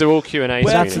that's week. These are all Q&A Where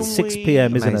That's screenings. at 6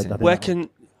 p.m., isn't Amazing. it? Where can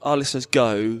our listeners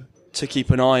go to keep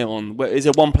an eye on? Is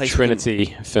there one place?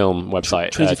 Trinity Film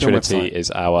website. Trinity Film Trinity website.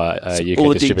 is our UK all the deets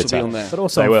will distributor. be on there. But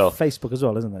also They on will. Facebook as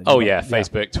well, isn't it?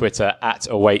 Facebook, Twitter, at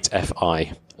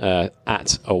AwaitFI.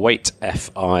 At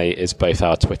AwaitFI is both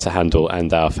our Twitter handle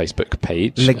and our Facebook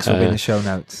page. Links will be in the show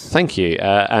notes. Thank you.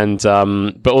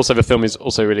 But also the film is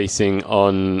also releasing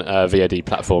on VOD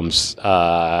platforms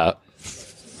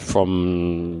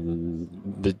from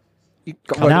the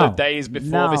couple Now. of days before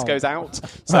Now. this goes out.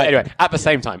 So anyway, at the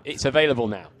same time, it's available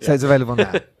now. So it's available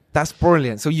now. That's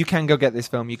brilliant. So you can go get this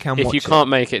film. You can watch If you it. can't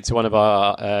make it to one of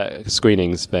our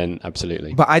screenings, then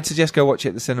absolutely. But I'd suggest go watch it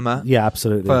at the cinema. Yeah,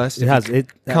 absolutely. First, it if has you it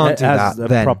can't it do has that,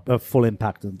 then- a full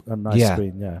impact and a nice Yeah.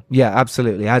 screen. Yeah. Yeah,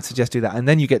 absolutely. I'd suggest do that. And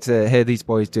then you get to hear these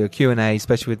boys do a Q&A,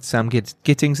 especially with Sam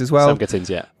Gittins as well. Sam Gittins,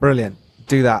 yeah. Brilliant.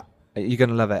 Do that. You're going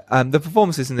to love it. The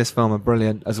performances in this film are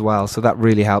brilliant as well, so that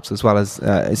really helps, as well as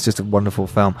it's just a wonderful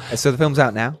film. So the film's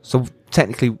out now. So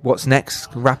technically, what's next?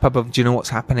 Wrap up of, do you know what's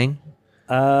happening?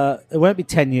 It won't be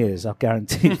 10 years, I'll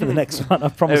guarantee, for the next one. I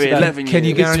promise Maybe you that. 11 Can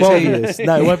you years. It's 12 guarantee? years.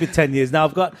 No, it won't be 10 years.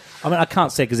 Now, I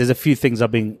can't say because there's a few things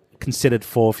I've been considered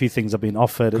for, a few things I've been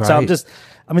offered. And so Great.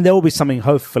 there will be something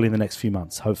hopefully in the next few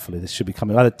months. Hopefully this should be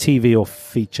coming, either TV or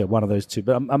feature, one of those two.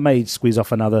 But I may squeeze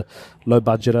off another low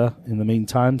budgeter in the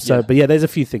meantime. So, But there's a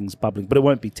few things bubbling, but it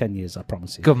won't be 10 years, I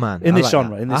promise you. Good man. In I this like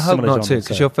genre, that. in this I hope similar not genre, too,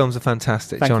 because so. your films are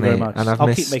fantastic, Thank Johnny. you very much. And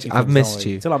I'll keep making I've films, missed don't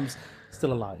worry, you. till I'm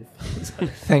still alive.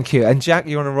 Thank you. And Jack,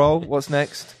 you on a roll? What's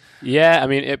next? Yeah, I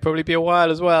mean, it'd probably be a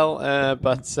while as well,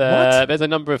 but there's a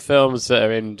number of films that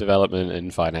are in development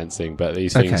and financing, but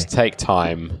these things take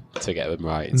time to get them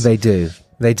right. They do.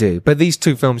 They do. But these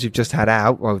two films you've just had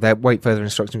out, well, they're Wait Further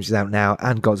Instructions, which is out now,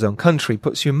 and God's Own Country,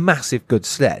 puts you in massive good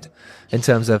stead in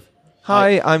terms of,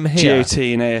 hi, I'm here. GOT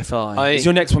and AFI. Is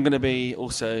your next one going to be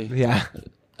also? Yeah.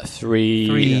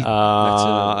 Three.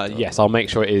 Yes, I'll make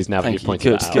sure it is now that you've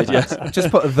pointed that out. Good, yeah. Just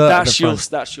put a the at the front.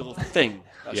 That's your thing.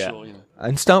 That's Yeah. your,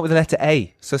 And start with the letter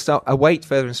A. So start Await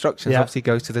Further Instructions, Yeah. obviously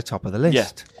goes to the top of the list. Yeah.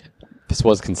 This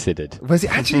was considered. Was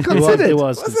it actually considered? It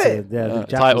was it? considered. Yeah, The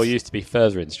Jack title was- used to be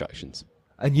Further Instructions.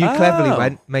 And you cleverly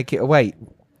went, make it Await.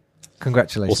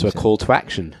 Congratulations. Also a call to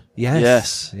action. Yes.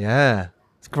 Yes. Yeah.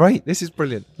 It's great. This is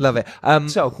brilliant. Love it.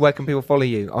 So where can people follow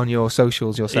you on your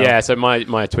socials yourself? Yeah, so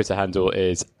my Twitter handle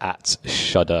is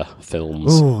 @Shudder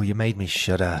Films. Ooh, you made me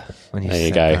shudder when you There said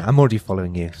you go. that. I'm already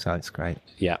following you, so it's great.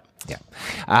 Yeah.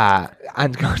 Yeah.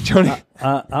 And go on, Johnny.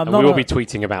 I'm And not we will a- be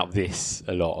tweeting about this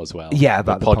a lot as well. Yeah,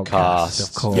 about the podcast, podcast,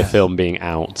 of course. the film being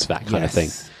out, that kind of thing.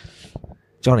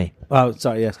 Johnny, Oh,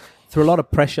 sorry, yes. Through a lot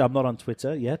of pressure, I'm not on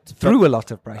Twitter yet. through a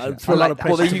lot of pressure. Through a lot of that. pressure.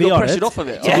 Well, then to you be got honest. pressured off of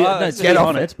it. To be, Oh, no, to get be off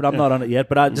on it. it, but I'm not on it yet.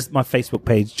 But I just my Facebook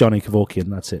page, Johnny Kevorkian.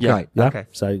 That's it. Yeah. Right, Yeah. okay.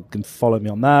 So you can follow me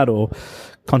on that or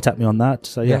contact me on that.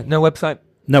 So Yeah, yeah, no website.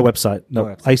 no website. No No,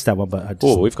 website. I used to have one, but I just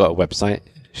Oh, we've got a website.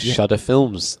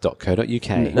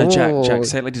 Shudderfilms.co.uk. No, Jack,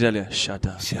 say it like you did earlier.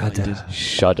 Shudder.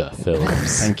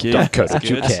 Shudderfilms. Thank you.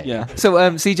 .co.uk. Yeah. So,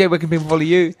 CJ, where can people follow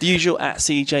you? The usual at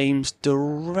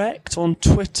CJamesDirect on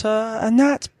Twitter, and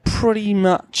that's pretty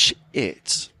much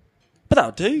it. But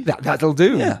that'll do. That'll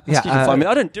do. Yeah, you can find me.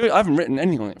 I don't do it. I haven't written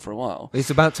anything on it for a while. It's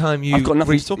about time you. I've got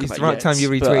nothing to talk about It's the right yet, time you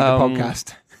retweet but, the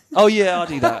podcast. Oh yeah, I'll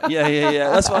do that. Yeah.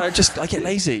 That's why I get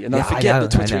lazy and I forget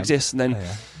that Twitter exists, and then.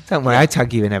 Don't worry, I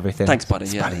tag you in everything. Thanks, buddy.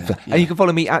 Yeah. Yeah. And you can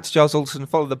follow me at Giles Alderson.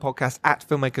 Follow the podcast at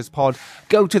FilmmakersPod.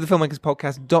 Go to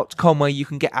thefilmmakerspodcast.com where you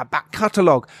can get our back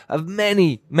catalogue of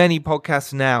many, many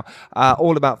podcasts now,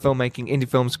 all about filmmaking, indie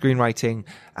film, screenwriting,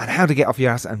 and how to get off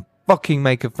your ass and fucking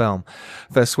make a film.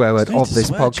 First swear word of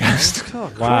this podcast.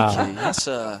 God, Wow. crikey. That's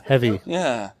Heavy.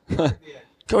 Yeah. Got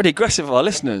really aggressive of our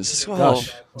listeners. Well,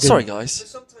 Gosh. sorry,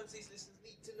 guys.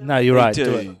 No, you're right.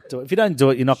 do. Do it. If you don't do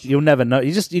it, you'll never know.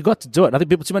 You got to do it. I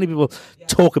think too many people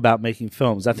talk about making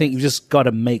films. I think you've just got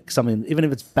to make something, even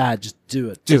if it's bad. Just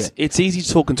do it. It's easy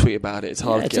to talk and tweet about it. It's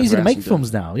hard. It's easy to make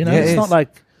films now. You know, it's not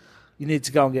like you need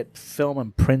to go and get film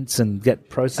and prints and get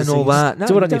processing and all that. No,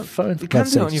 do it on your phone. You can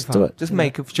do it on your phone. Just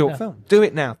make a short film. Do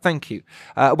it now. Thank you.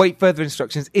 Wait, further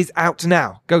instructions is out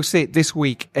now. Go see it this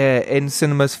week in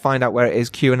cinemas. Find out where it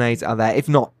is. Q&As are there. If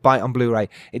not, buy it on Blu-ray.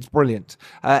 It's brilliant.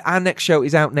 Our next show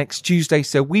is out next Tuesday,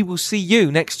 so we will see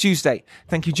you next Tuesday.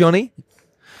 Thank you, Johnny.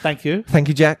 Thank you. Thank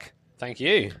you, Jack. Thank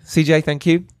you. CJ, thank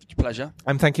you. Pleasure.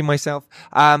 I'm thanking myself.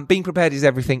 Being prepared is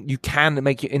everything. You can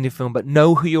make your indie film, but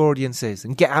know who your audience is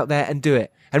and get out there and do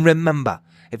it. And remember,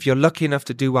 if you're lucky enough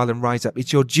to do well and rise up,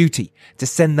 it's your duty to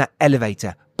send that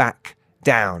elevator back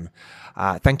down.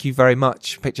 Thank you very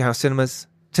much, Picture House Cinemas.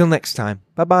 Till next time.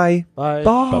 Bye-bye. Bye.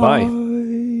 Bye. Bye-bye.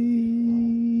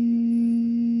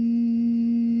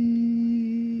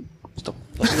 Stop.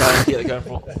 That's the idea they're going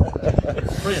for.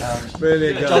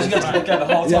 Brilliant, I was going to look at the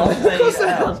whole time. That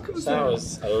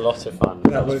was a lot of fun.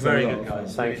 That was very good,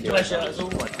 guys. Thank you. Pleasure as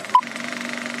always.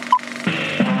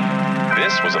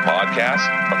 This was a podcast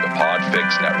from the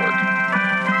Podfix Network.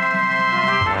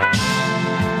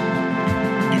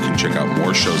 You can check out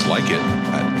more shows like it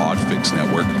at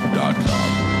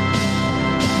podfixnetwork.com.